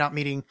I ended up not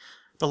meeting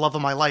the love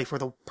of my life or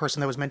the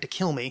person that was meant to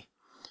kill me.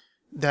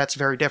 That's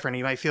very different.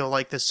 You might feel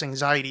like this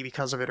anxiety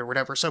because of it or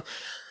whatever. So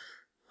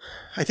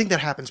I think that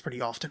happens pretty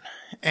often.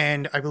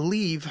 And I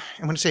believe,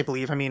 and when I say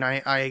believe, I mean,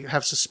 I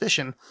have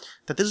suspicion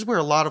that this is where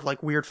a lot of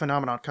like weird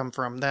phenomena come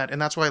from.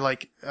 And that's why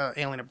like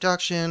alien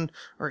abduction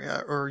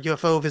or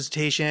UFO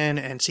visitation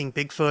and seeing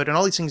Bigfoot and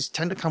all these things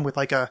tend to come with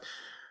like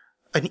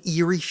an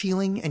eerie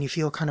feeling, and you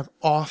feel kind of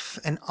off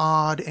and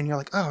odd, and you're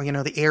like, oh,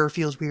 the air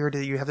feels weird,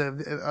 you have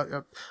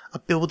a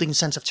building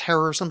sense of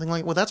terror or something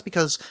like that. Well, that's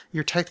because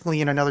you're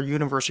technically in another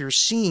universe, you're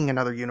seeing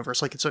another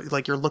universe, like it's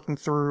like you're looking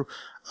through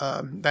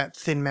that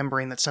thin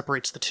membrane that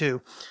separates the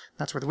two.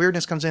 That's where the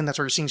weirdness comes in, that's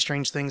where you're seeing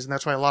strange things, and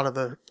that's why a lot of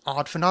the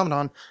odd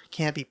phenomenon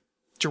can't be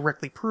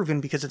directly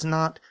proven, because it's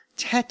not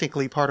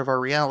technically part of our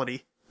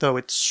reality, though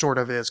it sort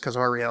of is, because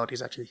our reality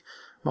is actually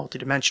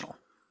multidimensional.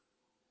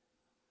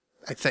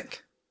 I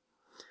think.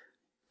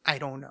 I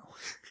don't know.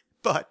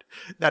 But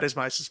that is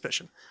my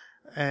suspicion.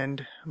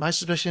 And my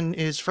suspicion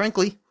is,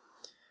 frankly,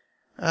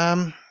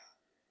 better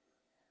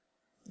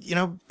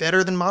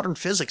than modern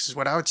physics is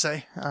what I would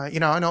say. I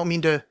don't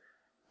mean to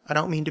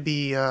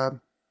be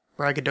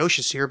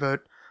braggadocious here,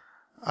 but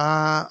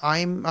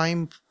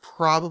I'm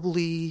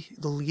probably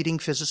the leading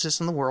physicist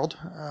in the world.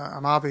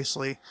 I'm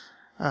obviously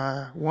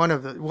one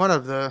of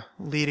the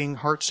leading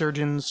heart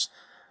surgeons.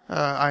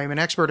 I'm an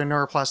expert in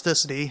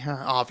neuroplasticity,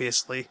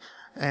 obviously.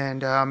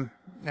 And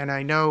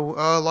I know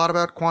a lot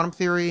about quantum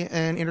theory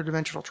and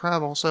interdimensional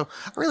travel, so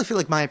I really feel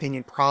like my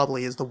opinion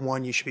probably is the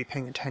one you should be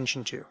paying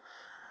attention to.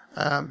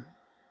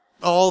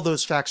 All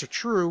those facts are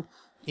true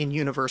in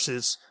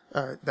universes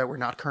that we're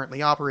not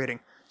currently operating,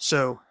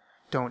 so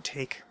don't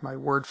take my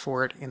word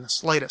for it in the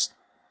slightest.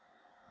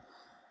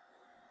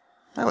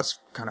 That was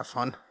kind of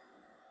fun.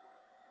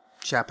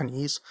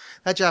 Japanese.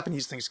 That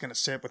Japanese thing's gonna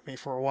sit with me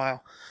for a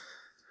while.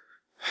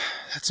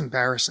 That's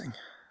embarrassing.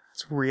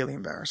 It's really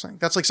embarrassing.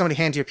 That's like somebody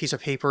hands you a piece of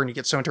paper and you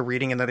get so into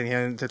reading and then at the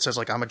end it says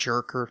like, I'm a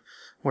jerk or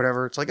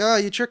whatever. It's like, oh,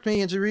 you tricked me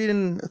into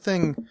reading a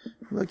thing.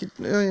 Like,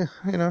 because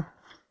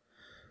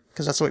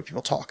that's the way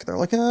people talk. They're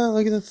like, oh,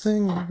 look at the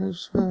thing. I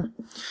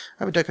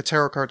have a deck of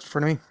tarot cards in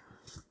front of me.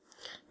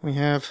 We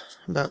have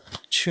about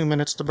 2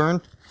 minutes to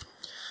burn.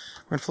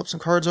 We're going to flip some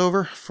cards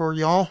over for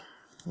y'all.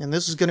 And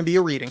this is going to be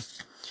a reading.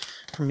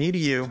 From me to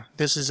you,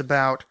 this is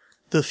about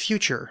the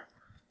future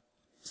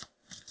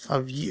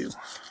of you.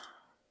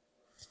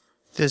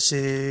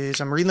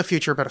 I'm reading the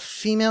future about a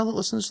female that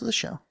listens to the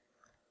show.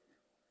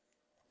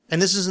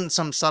 And this isn't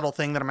some subtle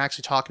thing that I'm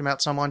actually talking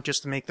about someone,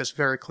 just to make this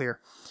very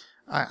clear.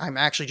 I'm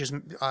actually just,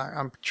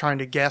 I'm trying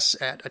to guess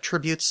at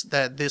attributes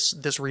that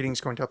this reading is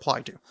going to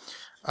apply to.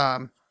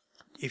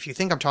 If you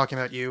think I'm talking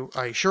about you,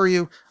 I assure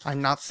you,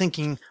 I'm not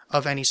thinking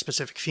of any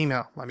specific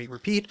female. Let me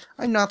repeat,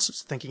 I'm not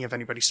thinking of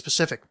anybody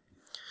specific.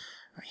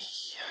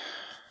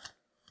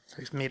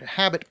 I've made a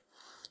habit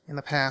in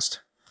the past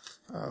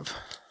of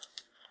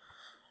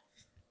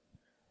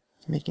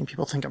making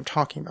people think I'm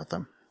talking about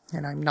them,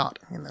 and I'm not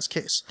in this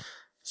case.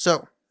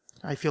 So,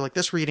 I feel like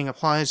this reading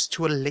applies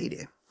to a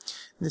lady.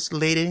 This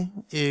lady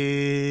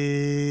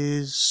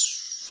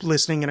is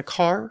listening in a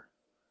car.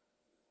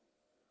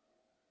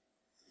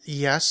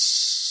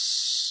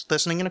 Yes,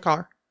 listening in a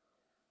car.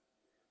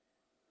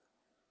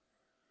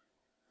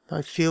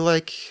 I feel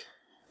like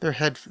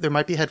there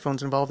might be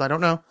headphones involved, I don't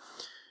know.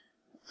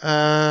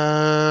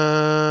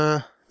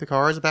 The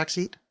car has a back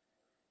seat.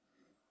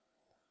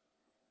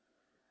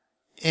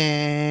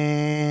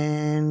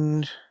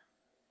 And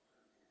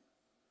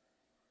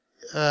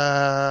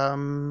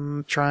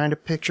trying to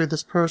picture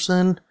this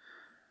person.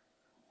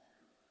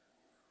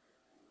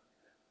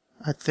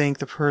 I think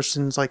the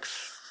person's like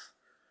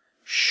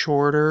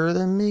shorter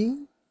than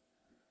me.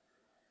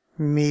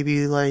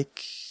 Maybe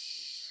like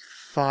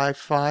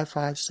 5'5",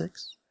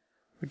 5'6",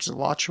 which is a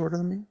lot shorter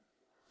than me.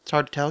 It's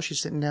hard to tell. She's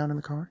sitting down in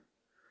the car.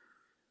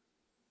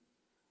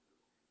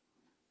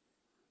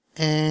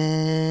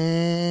 And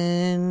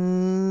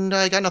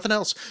I got nothing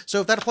else.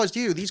 So if that applies to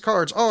you, these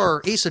cards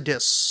are Ace of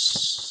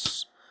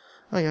Discs.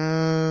 I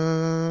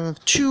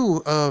have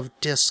 2 of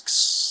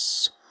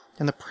Discs.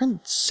 And the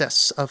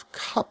Princess of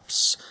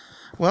Cups.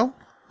 Well,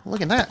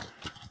 look at that.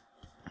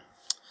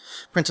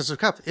 Princess of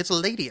Cups. It's a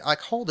lady. I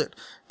called it.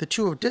 The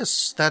 2 of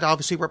Discs. That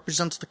obviously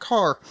represents the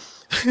car.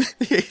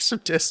 The Ace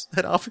of Discs.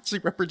 That obviously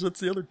represents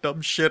the other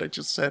dumb shit I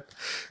just said.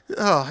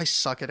 Oh, I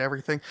suck at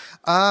everything.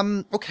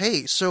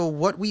 Okay, so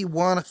what we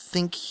want to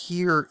think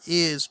here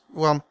is,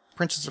 well,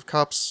 Princess of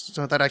Cups.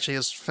 So that actually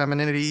is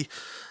femininity.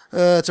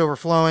 It's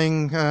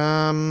overflowing.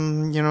 I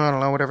don't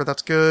know, whatever,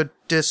 that's good.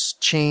 Discs,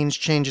 change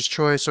is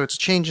choice. So it's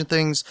changing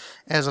things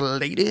as a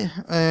lady.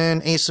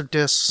 And Ace of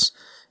Discs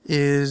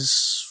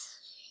is...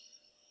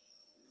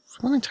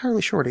 I'm not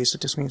entirely sure what Ace of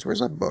Discs means.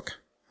 Where's that book?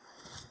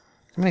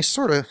 I mean, I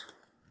sort of...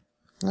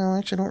 No,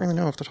 actually, I don't really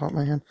know off the top of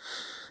my head.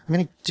 I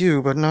mean, I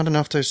do, but not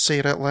enough to say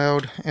it out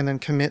loud and then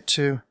commit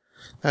to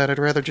that. I'd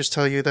rather just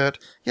tell you that,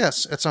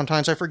 yes,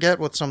 sometimes I forget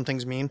what some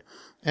things mean,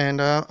 and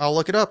I'll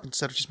look it up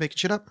instead of just making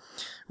shit up.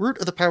 Root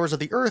of the powers of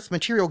the earth,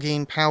 material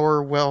gain,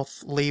 power,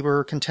 wealth,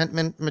 labor,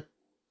 contentment,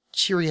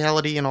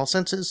 materiality in all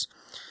senses.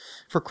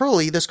 For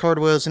Crowley, this card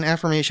was an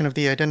affirmation of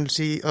the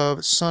identity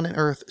of sun and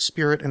earth,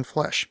 spirit and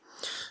flesh.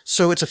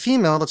 So it's a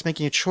female that's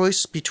making a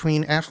choice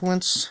between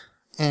affluence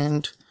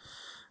and,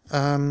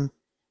 no,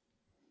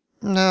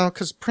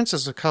 because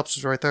Princess of Cups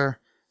is right there.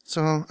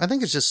 So I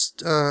think it's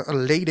just a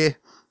lady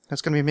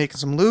that's going to be making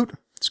some loot.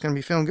 It's going to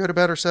be feeling good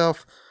about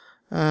herself.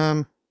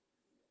 Probably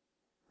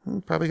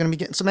going to be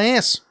getting some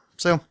ass.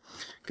 So,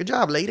 good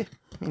job, lady.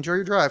 Enjoy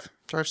your drive.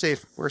 Drive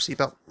safe. Wear a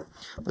seatbelt.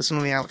 Listen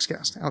to the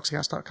AlexCast.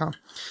 AlexCast.com.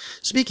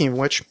 Speaking of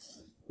which...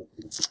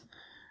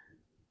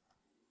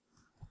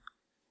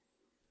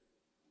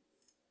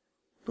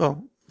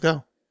 Oh,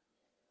 go.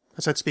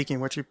 I said speaking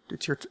of which,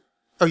 it's your...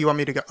 Oh, you want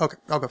me to go? Okay,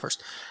 I'll go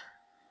first.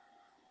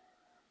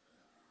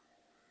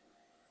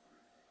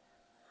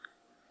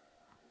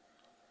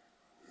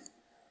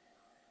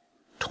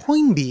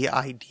 TOYNBEE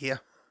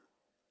idea.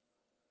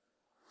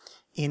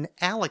 In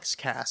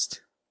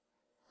AlexCast,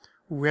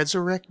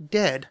 Resurrect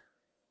Dead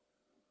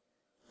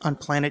on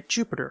planet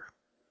Jupiter.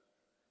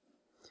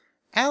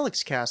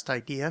 AlexCast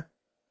idea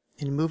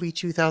in MOViE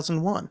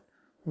 2001,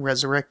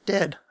 Resurrect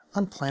Dead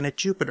on planet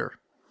Jupiter.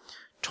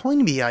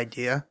 TOYNBEE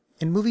idea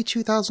in MOViE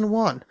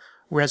 2001,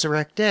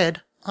 Resurrect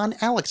Dead on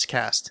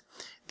AlexCast.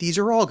 These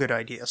are all good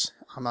ideas.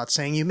 I'm not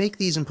saying you make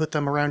these and put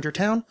them around your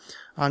town.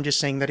 I'm just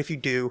saying that if you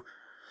do,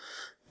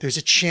 there's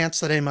a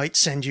chance that I might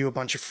send you a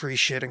bunch of free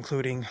shit,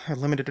 including a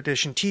limited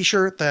edition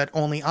t-shirt that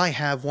only I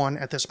have one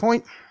at this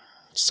point.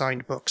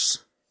 Signed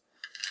books.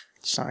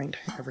 Signed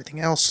everything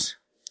else.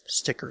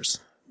 Stickers.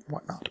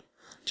 Whatnot.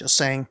 Just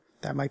saying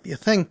that might be a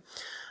thing.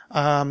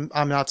 I'm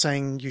not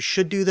saying you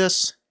should do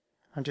this.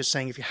 I'm just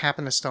saying if you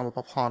happen to stumble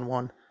upon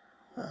one,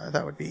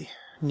 that would be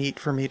neat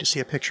for me to see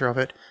a picture of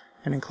it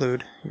and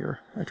include your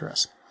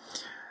address.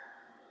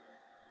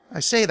 I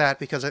say that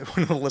because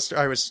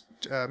I was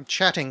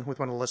chatting with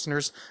one of the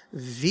listeners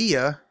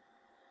via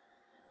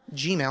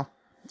Gmail,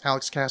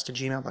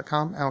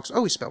 alexcast@gmail.com. Alex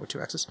always spelled with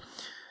 2 X's.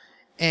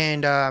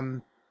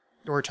 And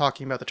we're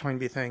talking about the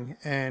TOYNBEE thing,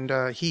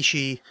 and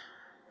she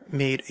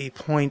made a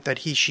point that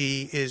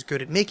she is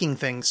good at making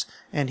things,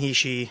 and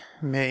she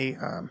may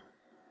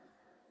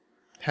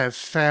have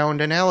found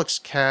an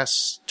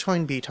AlexCast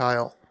TOYNBEE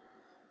tile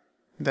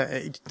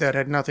that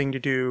had nothing to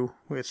do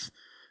with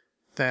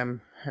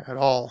them at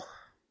all.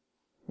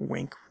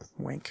 Wink,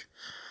 wink.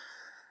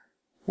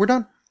 We're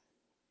done.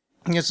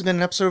 This has been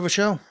an episode of a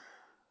show.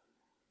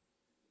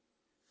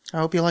 I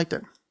hope you liked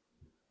it.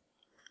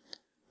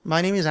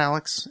 My name is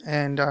Alex,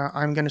 and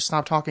I'm going to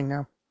stop talking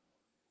now.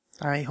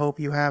 I hope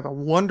you have a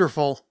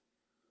wonderful,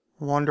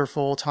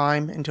 wonderful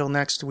time until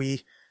next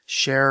we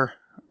share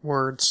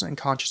words and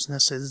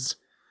consciousnesses.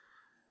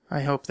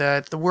 I hope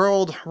that the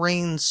world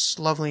rains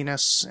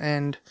loveliness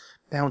and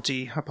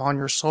bounty upon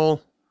your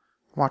soul.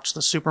 Watch the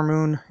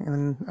supermoon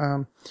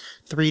in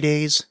 3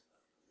 days.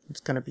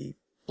 It's going to be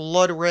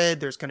blood red.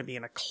 There's going to be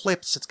an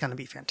eclipse. It's going to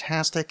be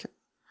fantastic.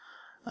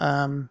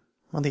 Well,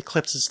 the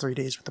eclipse is 3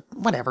 days.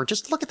 Whatever.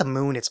 Just look at the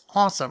moon. It's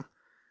awesome.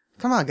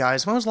 Come on,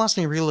 guys. When was the last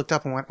time you really looked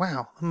up and went,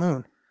 wow, the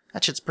moon.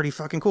 That shit's pretty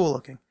fucking cool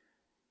looking.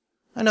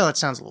 I know that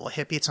sounds a little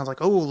hippie. It sounds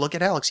like, oh, look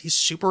at Alex. He's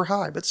super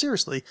high. But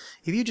seriously,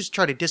 if you just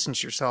try to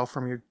distance yourself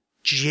from your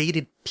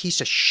jaded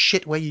piece of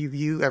shit way you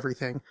view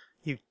everything,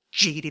 you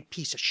jaded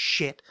piece of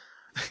shit...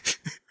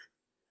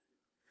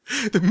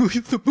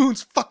 The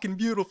moon's fucking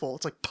beautiful.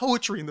 It's like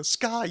poetry in the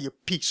sky, you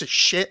piece of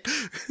shit.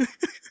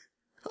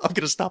 I'm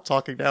gonna stop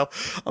talking now.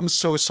 I'm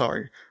so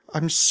sorry. I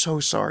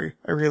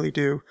really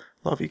do.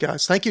 Love you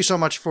guys. Thank you so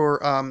much for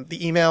the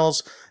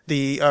emails,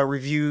 the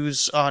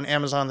reviews on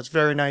Amazon. That's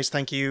very nice.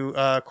 Thank you,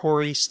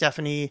 Corey,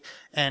 Stephanie,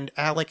 and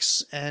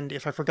Alex. And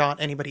if I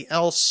forgot anybody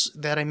else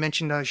that I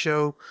mentioned on the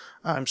show,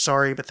 I'm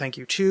sorry, but thank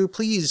you too.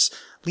 Please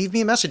leave me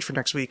a message for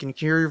next week and you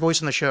can hear your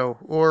voice on the show.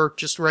 Or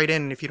just write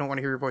in if you don't want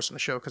to hear your voice on the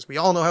show, because we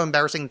all know how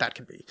embarrassing that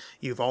can be.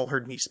 You've all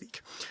heard me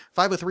speak.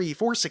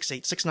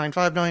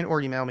 503-468-6959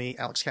 or email me,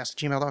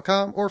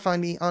 alexcast@gmail.com, or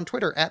find me on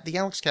Twitter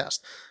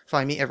 @TheAlexCast.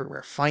 Find me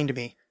everywhere. Find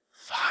me.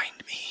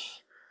 Find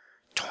me.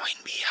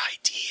 TOYNBEE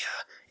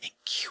idea in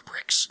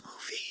Kubrick's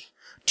movie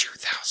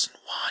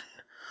 2001,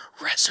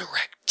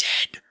 Resurrect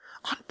Dead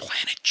on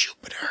planet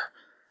Jupiter.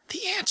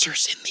 The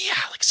answer's in the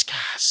Alex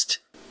Cast.